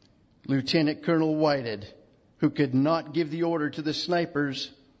 Lieutenant Colonel Whitehead, who could not give the order to the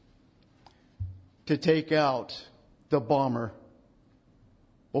snipers to take out the bomber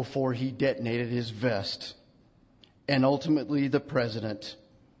before he detonated his vest. and ultimately the president,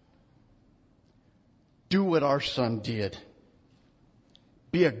 do what our son did.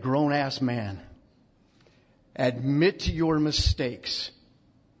 Be a grown-ass man. Admit to your mistakes.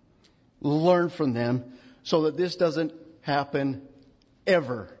 Learn from them so that this doesn't happen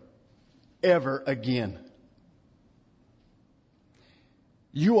ever again.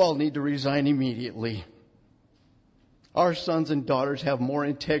 You all need to resign immediately. Our sons and daughters have more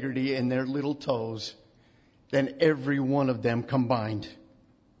integrity in their little toes than every one of them combined.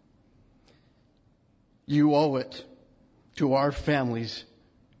 You owe it to our families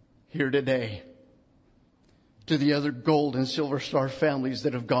here today, to the other Gold and Silver Star families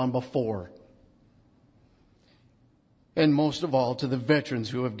that have gone before, and most of all to the veterans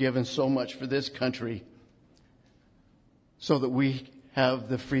who have given so much for this country so that we have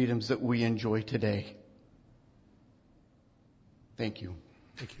the freedoms that we enjoy today. Thank you.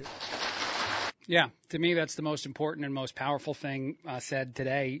 Thank you. Yeah, to me, that's the most important and most powerful thing said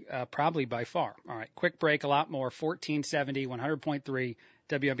today, probably by far. All right, quick break, a lot more. 1470, 100.3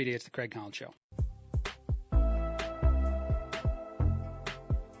 WMBD. It's the Craig Collins Show.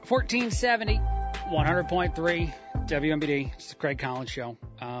 1470, 100.3 WMBD. It's the Craig Collins Show.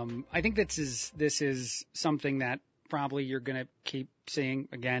 I think this is something that probably you're going to keep seeing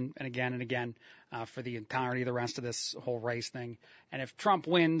again and again and again for the entirety of the rest of this whole race thing. And if Trump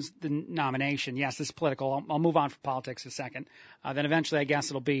wins the nomination, yes, this is political. I'll move on from politics in a second. Then eventually, I guess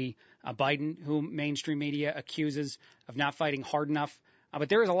it'll be Biden, who mainstream media accuses of not fighting hard enough. But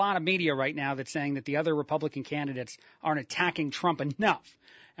there is a lot of media right now that's saying that the other Republican candidates aren't attacking Trump enough.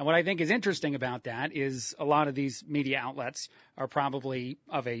 And what I think is interesting about that is a lot of these media outlets are probably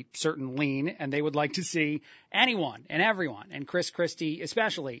of a certain lean, and they would like to see anyone and everyone, and Chris Christie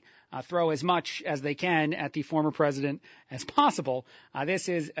especially, throw as much as they can at the former president as possible. This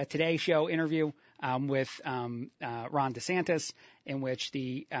is a Today Show interview with Ron DeSantis, in which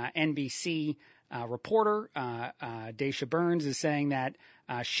the NBC reporter, Daisha Burns, is saying that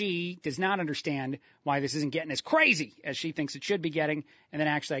she does not understand why this isn't getting as crazy as she thinks it should be getting. And then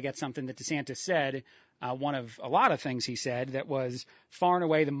actually I get something that DeSantis said, one of a lot of things he said that was far and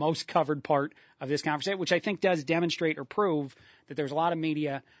away the most covered part of this conversation, which I think does demonstrate or prove that there's a lot of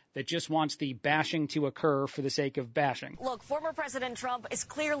media that just wants the bashing to occur for the sake of bashing. Look, former President Trump is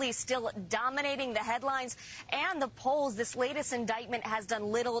clearly still dominating the headlines and the polls. This latest indictment has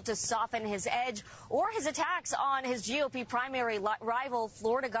done little to soften his edge or his attacks on his GOP primary rival,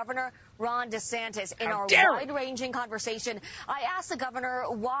 Florida Governor Ron DeSantis. In our wide-ranging conversation, I asked the governor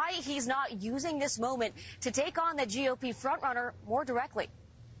why he's not using this moment to take on the GOP frontrunner more directly.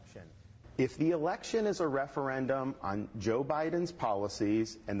 If the election is a referendum on Joe Biden's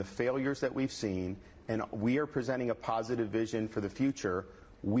policies and the failures that we've seen, and we are presenting a positive vision for the future,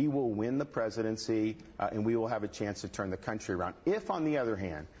 we will win the presidency and we will have a chance to turn the country around. If, on the other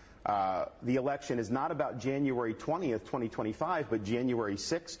hand, the election is not about January 20th, 2025, but January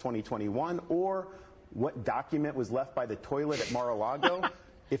 6th, 2021, or what document was left by the toilet at Mar-a-Lago,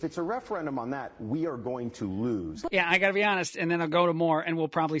 if it's a referendum on that, we are going to lose. Yeah, I got to be honest, and then I'll go to more, and we'll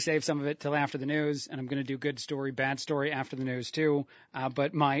probably save some of it till after the news, and I'm going to do good story, bad story after the news too.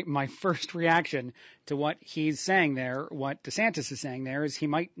 But my first reaction to what he's saying there, what DeSantis is saying there, is he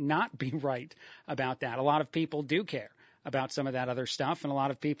might not be right about that. A lot of people do care about some of that other stuff, and a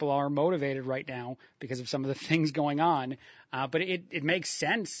lot of people are motivated right now because of some of the things going on. But it makes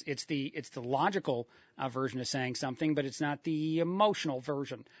sense. It's the logical version of saying something, but it's not the emotional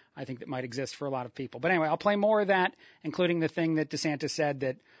version, I think, that might exist for a lot of people. But anyway, I'll play more of that, including the thing that DeSantis said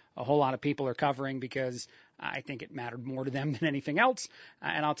that a whole lot of people are covering because I think it mattered more to them than anything else.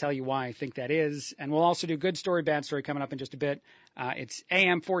 And I'll tell you why I think that is. And we'll also do good story, bad story coming up in just a bit. It's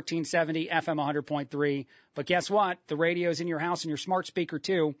AM 1470, FM 100.3. But guess what? The radio's in your house and your smart speaker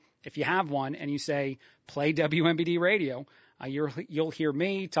too. If you have one and you say, play WMBD radio, you'll hear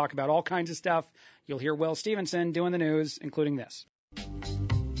me talk about all kinds of stuff. You'll hear Will Stevenson doing the news, including this.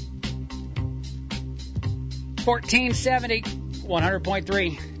 1470,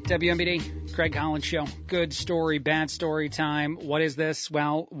 100.3 WMBD, Craig Collins Show. Good story, bad story time. What is this?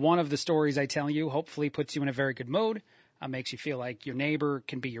 Well, one of the stories I tell you hopefully puts you in a very good mood. Makes you feel like your neighbor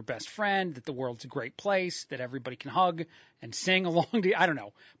can be your best friend, that the world's a great place, that everybody can hug and sing along to you. I don't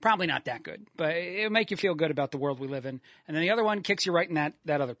know. Probably not that good, but it'll make you feel good about the world we live in. And then the other one kicks you right in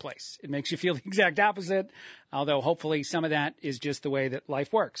that other place. It makes you feel the exact opposite, although hopefully some of that is just the way that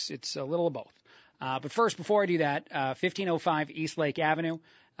life works. It's a little of both. But first, before I do that, 1505 East Lake Avenue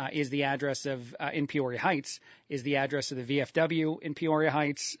is the address of, in Peoria Heights, is the address of the VFW in Peoria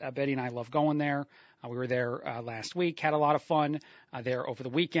Heights. Betty and I love going there. We were there last week, had a lot of fun there over the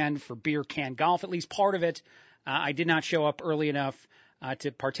weekend for beer can golf, at least part of it. I did not show up early enough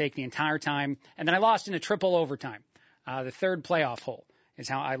to partake the entire time. And then I lost in a triple overtime, the third playoff hole. Is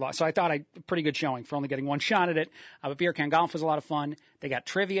how I lost. So I thought I pretty good showing for only getting one shot at it. But Beer Can Golf was a lot of fun. They got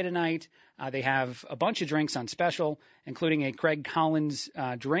trivia tonight. They have a bunch of drinks on special, including a Craig Collins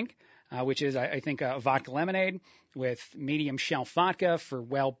drink, which is, I think, a vodka lemonade with medium shelf vodka for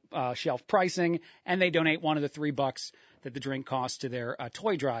shelf pricing. And they donate one of the $3 that the drink costs to their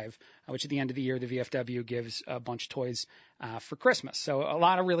toy drive, which at the end of the year, the VFW gives a bunch of toys for Christmas. So a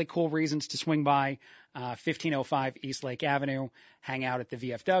lot of really cool reasons to swing by 1505 East Lake Avenue, hang out at the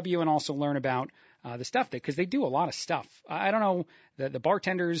VFW, and also learn about the stuff because they do a lot of stuff. I don't know, the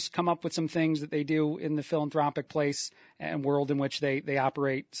bartenders come up with some things that they do in the philanthropic place and world in which they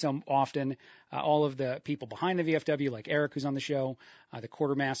operate so often. All of the people behind the VFW, like Eric, who's on the show, the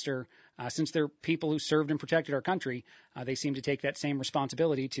quartermaster, since they're people who served and protected our country, they seem to take that same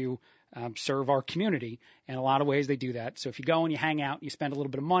responsibility to serve our community. In a lot of ways, they do that. So if you go and you hang out, you spend a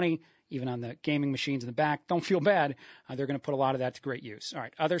little bit of money, even on the gaming machines in the back, don't feel bad. They're going to put a lot of that to great use. All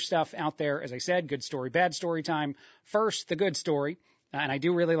right, other stuff out there, as I said, good story, bad story time. First, the good story, and I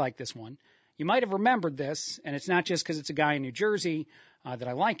do really like this one. You might have remembered this, and it's not just because it's a guy in New Jersey that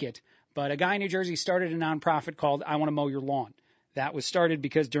I like it, but a guy in New Jersey started a nonprofit called I Want to Mow Your Lawn. That was started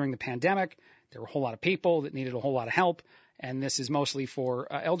because during the pandemic, there were a whole lot of people that needed a whole lot of help. And this is mostly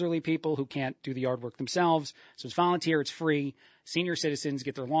for elderly people who can't do the yard work themselves. So it's volunteer, it's free. Senior citizens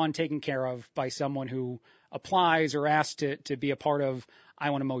get their lawn taken care of by someone who applies or asks to be a part of I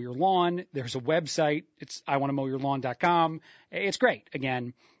Want to Mow Your Lawn. There's a website. It's iwantomowyourlawn.com. It's great.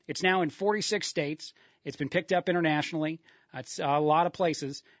 Again, it's now in 46 states. It's been picked up internationally. It's a lot of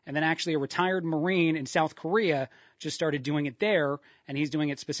places. And then actually a retired Marine in South Korea just started doing it there. And he's doing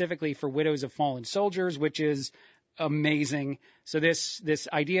it specifically for widows of fallen soldiers, which is amazing. So this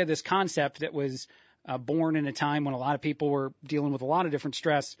idea, this concept that was born in a time when a lot of people were dealing with a lot of different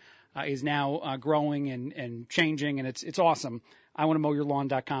stress is now growing and changing. And it's awesome.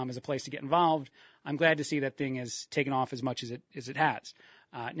 iwantomowyourlawn.com is a place to get involved. I'm glad to see that thing has taken off as much as it has.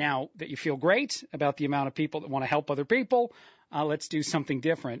 Now that you feel great about the amount of people that want to help other people, let's do something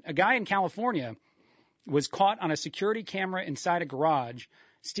different. A guy in California was caught on a security camera inside a garage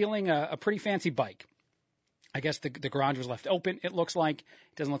stealing a pretty fancy bike. I guess the garage was left open, it looks like.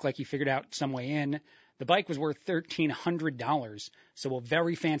 It doesn't look like he figured out some way in. The bike was worth $1,300, so a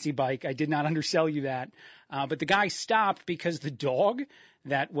very fancy bike. I did not undersell you that. But the guy stopped because the dog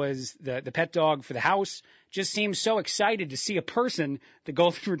that was the pet dog for the house just seemed so excited to see a person. The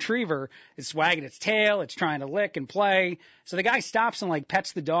golden retriever is swagging its tail. It's trying to lick and play. So the guy stops and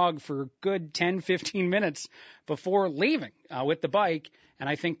pets the dog for a good 10, 15 minutes before leaving with the bike. And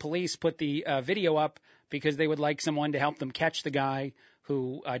I think police put the video up because they would like someone to help them catch the guy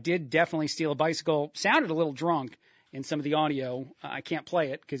who did definitely steal a bicycle, sounded a little drunk in some of the audio. I can't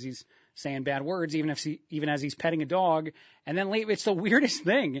play it because he's saying bad words, even as he's petting a dog. And then leave. It's the weirdest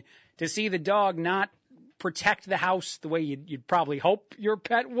thing to see the dog not protect the house the way you'd probably hope your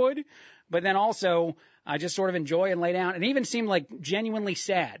pet would, but then also just sort of enjoy and lay down. And even seemed genuinely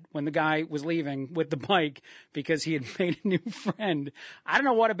sad when the guy was leaving with the bike because he had made a new friend. I don't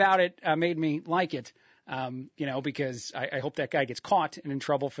know what about it made me like it. Because I hope that guy gets caught and in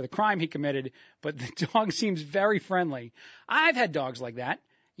trouble for the crime he committed, but the dog seems very friendly. I've had dogs like that.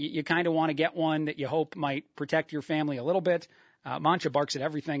 You kind of want to get one that you hope might protect your family a little bit. Mancha barks at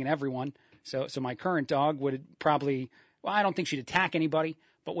everything and everyone. So my current dog would probably, I don't think she'd attack anybody,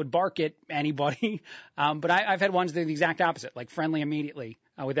 but would bark at anybody. But I've had ones that are the exact opposite, friendly immediately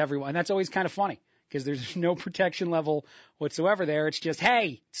with everyone. And that's always kind of funny, because there's no protection level whatsoever there. It's just,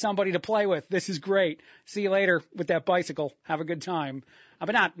 hey, somebody to play with. This is great. See you later with that bicycle. Have a good time.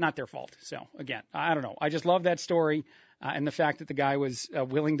 But not their fault. So, again, I don't know. I just love that story and the fact that the guy was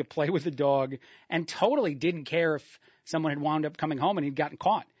willing to play with the dog and totally didn't care if someone had wound up coming home and he'd gotten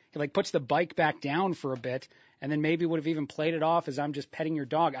caught. He, puts the bike back down for a bit and then maybe would have even played it off as I'm just petting your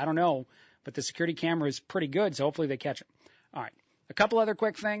dog. I don't know. But the security camera is pretty good, so hopefully they catch him. All right. A couple other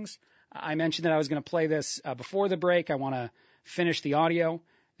quick things. I mentioned that I was going to play this before the break. I want to finish the audio.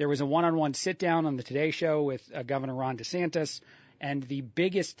 There was a one-on-one sit-down on the Today Show with Governor Ron DeSantis, and the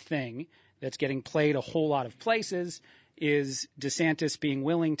biggest thing that's getting played a whole lot of places is DeSantis being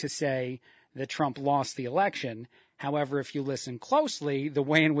willing to say that Trump lost the election. However, if you listen closely, the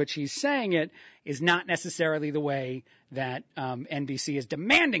way in which he's saying it is not necessarily the way that NBC is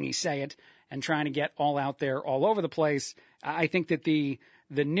demanding he say it and trying to get all out there all over the place. I think that the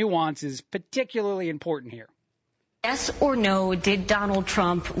nuance is particularly important here. Yes or no, did Donald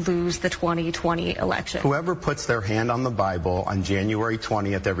Trump lose the 2020 election? Whoever puts their hand on the Bible on January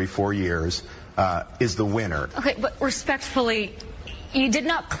 20th every 4 years is the winner. Okay, but respectfully, you did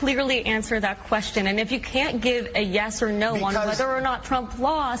not clearly answer that question. And if you can't give a yes or no on whether or not Trump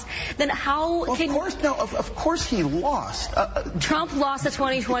lost, then how can... Of course he lost. Trump lost the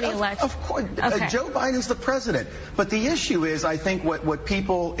 2020 election. Of course. Okay. Joe Biden's the president. But the issue is, I think, what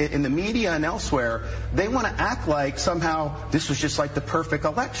people in the media and elsewhere, they want to act like somehow this was just like the perfect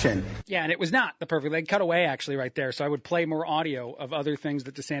election. Yeah, and it was not the perfect. They cut away, actually, right there. So I would play more audio of other things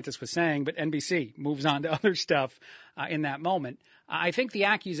that DeSantis was saying, but NBC moves on to other stuff in that moment. I think the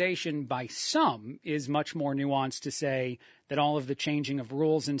accusation by some is much more nuanced to say that all of the changing of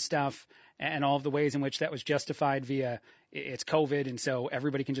rules and stuff and all of the ways in which that was justified via it's COVID, and so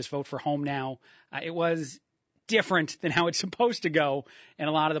everybody can just vote for home now. It was different than how it's supposed to go in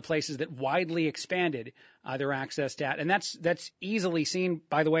a lot of the places that widely expanded their access to that. And that's easily seen,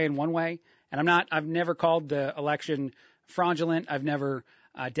 by the way, in one way. And I've never called the election fraudulent. I've never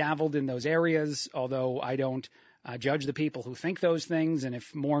dabbled in those areas, although I don't judge the people who think those things. And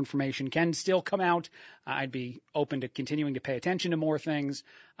if more information can still come out, I'd be open to continuing to pay attention to more things.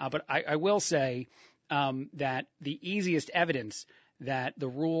 But I will say that the easiest evidence that the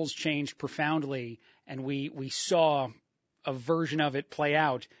rules changed profoundly and we saw a version of it play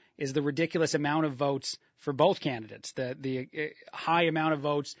out is the ridiculous amount of votes for both candidates, the high amount of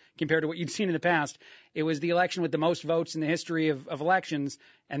votes compared to what you'd seen in the past. It was the election with the most votes in the history of elections.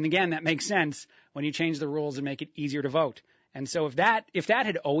 And again, that makes sense when you change the rules and make it easier to vote. And so if that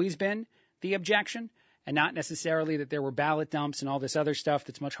had always been the objection and not necessarily that there were ballot dumps and all this other stuff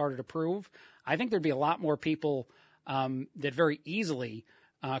that's much harder to prove, I think there'd be a lot more people that very easily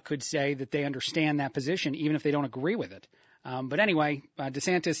could say that they understand that position, even if they don't agree with it. But anyway,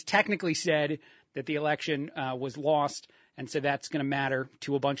 DeSantis technically said that the election was lost, and so that's going to matter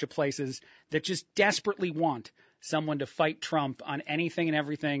to a bunch of places that just desperately want someone to fight Trump on anything and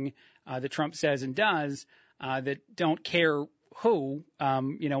everything that Trump says and does, that don't care who,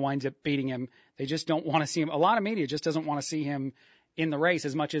 winds up beating him. They just don't want to see him. A lot of media just doesn't want to see him in the race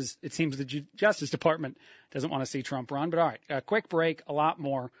as much as it seems the Justice Department doesn't want to see Trump run. But all right, a quick break, a lot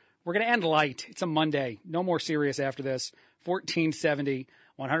more. We're going to end light. It's a Monday. No more serious after this. 1470,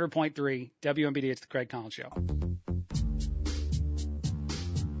 100.3, WMBD. It's the Craig Collins Show.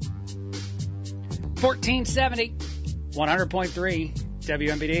 1470, 100.3,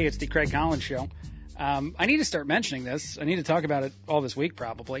 WMBD. It's the Craig Collins Show. I need to start mentioning this. I need to talk about it all this week,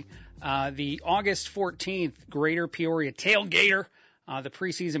 probably. The August 14th Greater Peoria Tailgater, the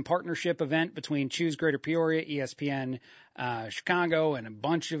preseason partnership event between Choose Greater Peoria, ESPN Chicago, and a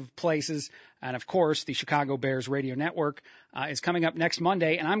bunch of places. And, of course, the Chicago Bears Radio Network is coming up next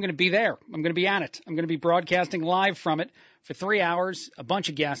Monday, and I'm going to be there. I'm going to be at it. I'm going to be broadcasting live from it for 3 hours, a bunch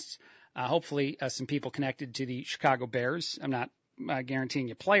of guests, hopefully some people connected to the Chicago Bears. I'm not guaranteeing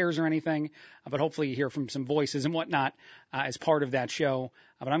you players or anything, but hopefully you hear from some voices and whatnot as part of that show.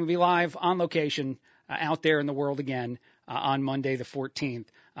 But I'm going to be live on location out there in the world again on Monday the 14th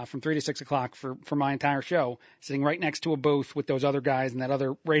from 3 to 6 o'clock for my entire show, sitting right next to a booth with those other guys and that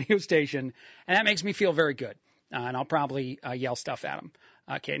other radio station. And that makes me feel very good. And I'll probably yell stuff at them.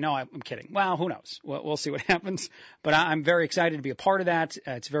 Okay, no, I'm kidding. Well, who knows? We'll see what happens. But I'm very excited to be a part of that.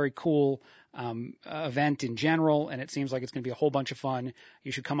 It's a very cool event in general, and it seems like it's going to be a whole bunch of fun.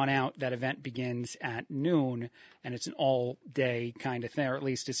 You should come on out. That event begins at noon, and it's an all-day kind of thing, or at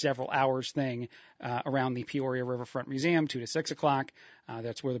least a several hours thing around the Peoria Riverfront Museum, 2 to 6 o'clock.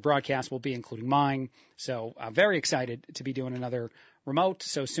 That's where the broadcast will be, including mine. So very excited to be doing another remote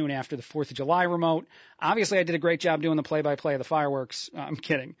so soon after the 4th of July remote. Obviously, I did a great job doing the play-by-play of the fireworks. I'm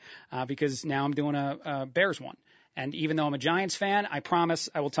kidding, because now I'm doing a Bears one. And even though I'm a Giants fan, I promise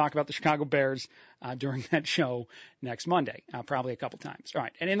I will talk about the Chicago Bears during that show next Monday, probably a couple times. All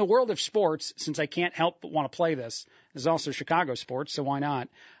right. And in the world of sports, since I can't help but want to play this, there's also Chicago sports, so why not?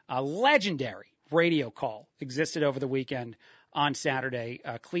 A legendary radio call existed over the weekend on Saturday.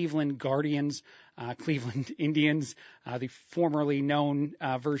 Cleveland Guardians, Cleveland Indians, the formerly known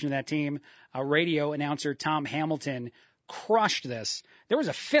version of that team, radio announcer Tom Hamilton crushed this. There was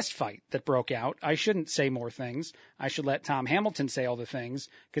a fist fight that broke out. I shouldn't say more things. I should let Tom Hamilton say all the things,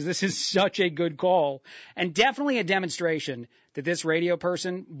 because this is such a good call and definitely a demonstration that this radio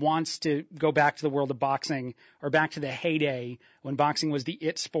person wants to go back to the world of boxing, or back to the heyday when boxing was the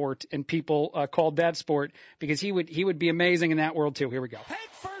it sport and people called that sport, because he would be amazing in that world too. Here we go. Head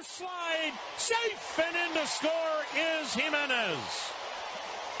first slide, safe, and in to score is Jimenez.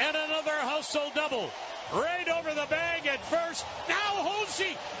 And another hustle double. Right over the bag at first. Now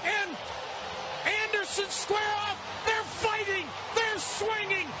Hosey and Anderson square off. They're fighting. They're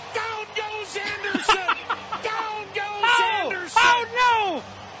swinging. Down goes Anderson. Down goes Anderson. Oh, no.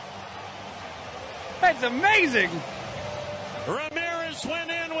 That's amazing. Ramirez went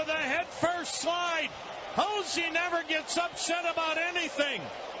in with a head-first slide. Hosey never gets upset about anything.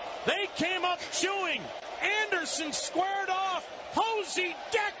 They came up chewing. Anderson squared off. Hosey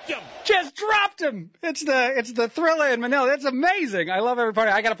decked him. Just dropped him. It's the Thriller in Manila. That's amazing. I love every part.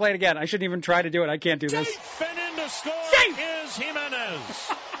 I got to play it again. I shouldn't even try to do it. I can't do this. Safe and in to score is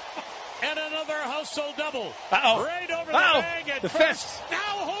Jimenez. And another hustle double. Right over the bag at first. Now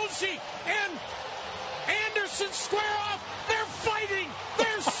Hosey and Anderson square off. They're fighting.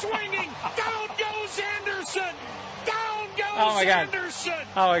 They're swinging. Down goes Anderson. Down goes Anderson.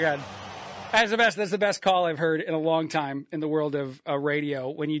 Oh, my God. That's the best call I've heard in a long time in the world of radio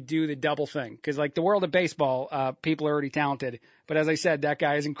when you do the double thing. Because, like, the world of baseball, people are already talented. But as I said, that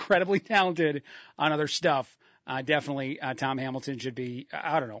guy is incredibly talented on other stuff. Definitely Tom Hamilton should be,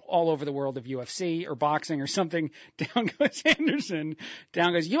 I don't know, all over the world of UFC or boxing or something. Down goes Anderson.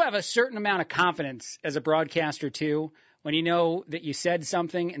 Down goes. You have a certain amount of confidence as a broadcaster, too, when you know that you said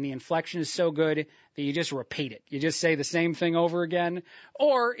something and the inflection is so good that you just repeat it. You just say the same thing over again.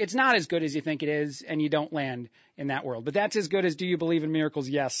 Or it's not as good as you think it is and you don't land in that world. But that's as good as do you believe in miracles?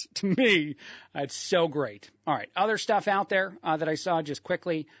 Yes. To me, it's so great. All right. Other stuff out there that I saw just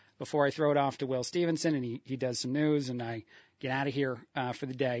quickly before I throw it off to Will Stevenson and he does some news and I get out of here for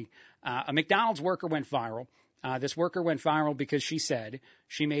the day. A McDonald's worker went viral. This worker went viral because she said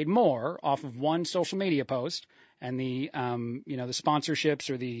she made more off of one social media post and the sponsorships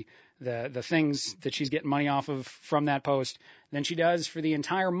or the things that she's getting money off of from that post than she does for the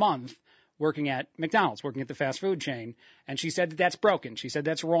entire month working at McDonald's, working at the fast food chain. And she said that that's broken. She said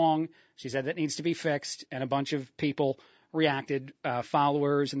that's wrong. She said that needs to be fixed. And a bunch of people reacted,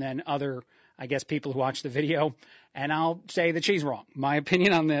 followers and then other, I guess, people who watched the video. And I'll say that she's wrong. My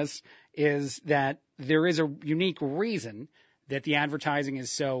opinion on this is that there is a unique reason that the advertising is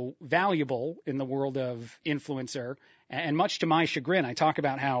so valuable in the world of influencer. And much to my chagrin, I talk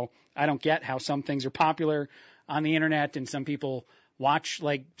about how I don't get how some things are popular on the internet and some people watch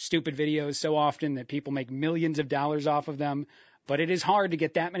like stupid videos so often that people make millions of dollars off of them. But it is hard to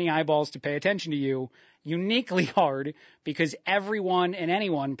get that many eyeballs to pay attention to you, uniquely hard, because everyone and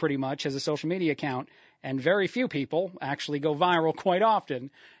anyone pretty much has a social media account, and very few people actually go viral quite often.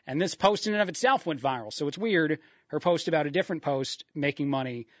 And this post in and of itself went viral, so it's weird. Her post about a different post making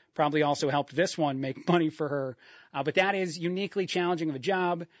money probably also helped this one make money for her. But that is uniquely challenging of a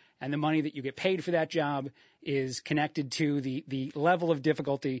job, and the money that you get paid for that job is connected to the level of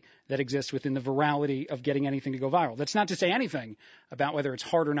difficulty that exists within the virality of getting anything to go viral. That's not to say anything about whether it's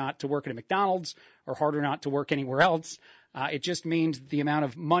hard or not to work at a McDonald's or hard or not to work anywhere else. It just means the amount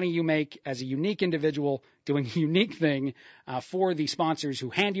of money you make as a unique individual doing a unique thing for the sponsors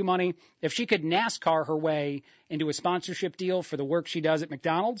who hand you money. If she could NASCAR her way into a sponsorship deal for the work she does at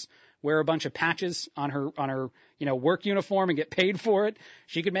McDonald's, wear a bunch of patches on her work uniform and get paid for it,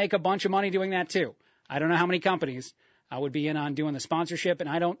 she could make a bunch of money doing that too. I don't know how many companies would be in on doing the sponsorship, and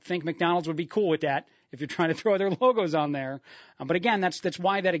I don't think McDonald's would be cool with that if you're trying to throw their logos on there. But again, that's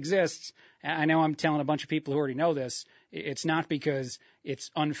why that exists. I know I'm telling a bunch of people who already know this. It's not because it's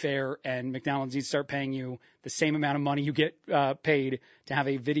unfair and McDonald's needs to start paying you the same amount of money you get paid to have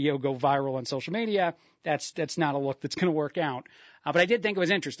a video go viral on social media. That's not a look that's going to work out. But I did think it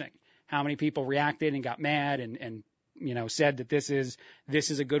was interesting how many people reacted and got mad and said that this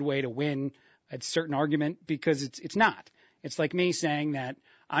is a good way to win a certain argument, because it's not. It's like me saying that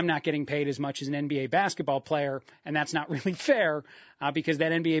I'm not getting paid as much as an NBA basketball player, and that's not really fair because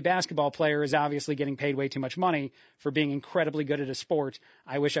that NBA basketball player is obviously getting paid way too much money for being incredibly good at a sport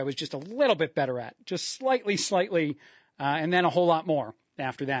I wish I was just a little bit better at, just slightly, and then a whole lot more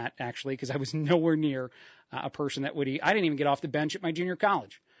after that, actually, because I was nowhere near a person that would I didn't even get off the bench at my junior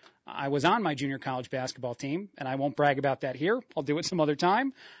college. I was on my junior college basketball team, and I won't brag about that here. I'll do it some other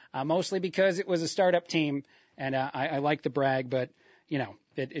time, mostly because it was a startup team, and I like the brag, but,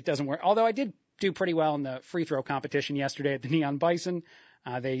 it doesn't work. Although I did do pretty well in the free throw competition yesterday at the Neon Bison.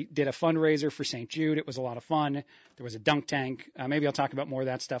 They did a fundraiser for St. Jude. It was a lot of fun. There was a dunk tank. Maybe I'll talk about more of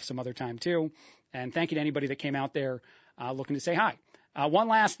that stuff some other time, too. And thank you to anybody that came out there looking to say hi. One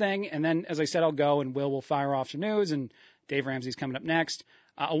last thing, and then, as I said, I'll go, and Will fire off some news, and Dave Ramsey's coming up next.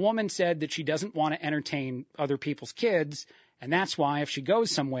 A woman said that she doesn't want to entertain other people's kids, and that's why if she goes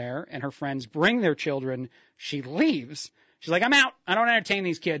somewhere and her friends bring their children, she leaves. She's like, I'm out. I don't entertain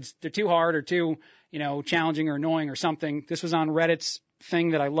these kids. They're too hard or too, challenging or annoying or something. This was on Reddit's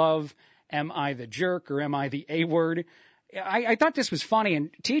thing that I love, Am I the Jerk or Am I the A-word? I thought this was funny,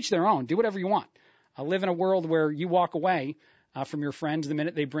 and to each their own. Do whatever you want. Live in a world where you walk away from your friends the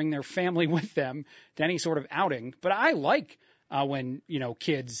minute they bring their family with them to any sort of outing. But I like when,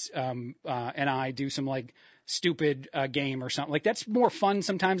 kids and I do some like stupid game or something. Like that's more fun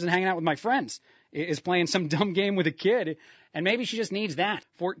sometimes than hanging out with my friends, is playing some dumb game with a kid. And maybe she just needs that.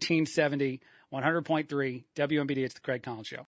 1470, 100.3 WMBD. It's the Craig Collins Show.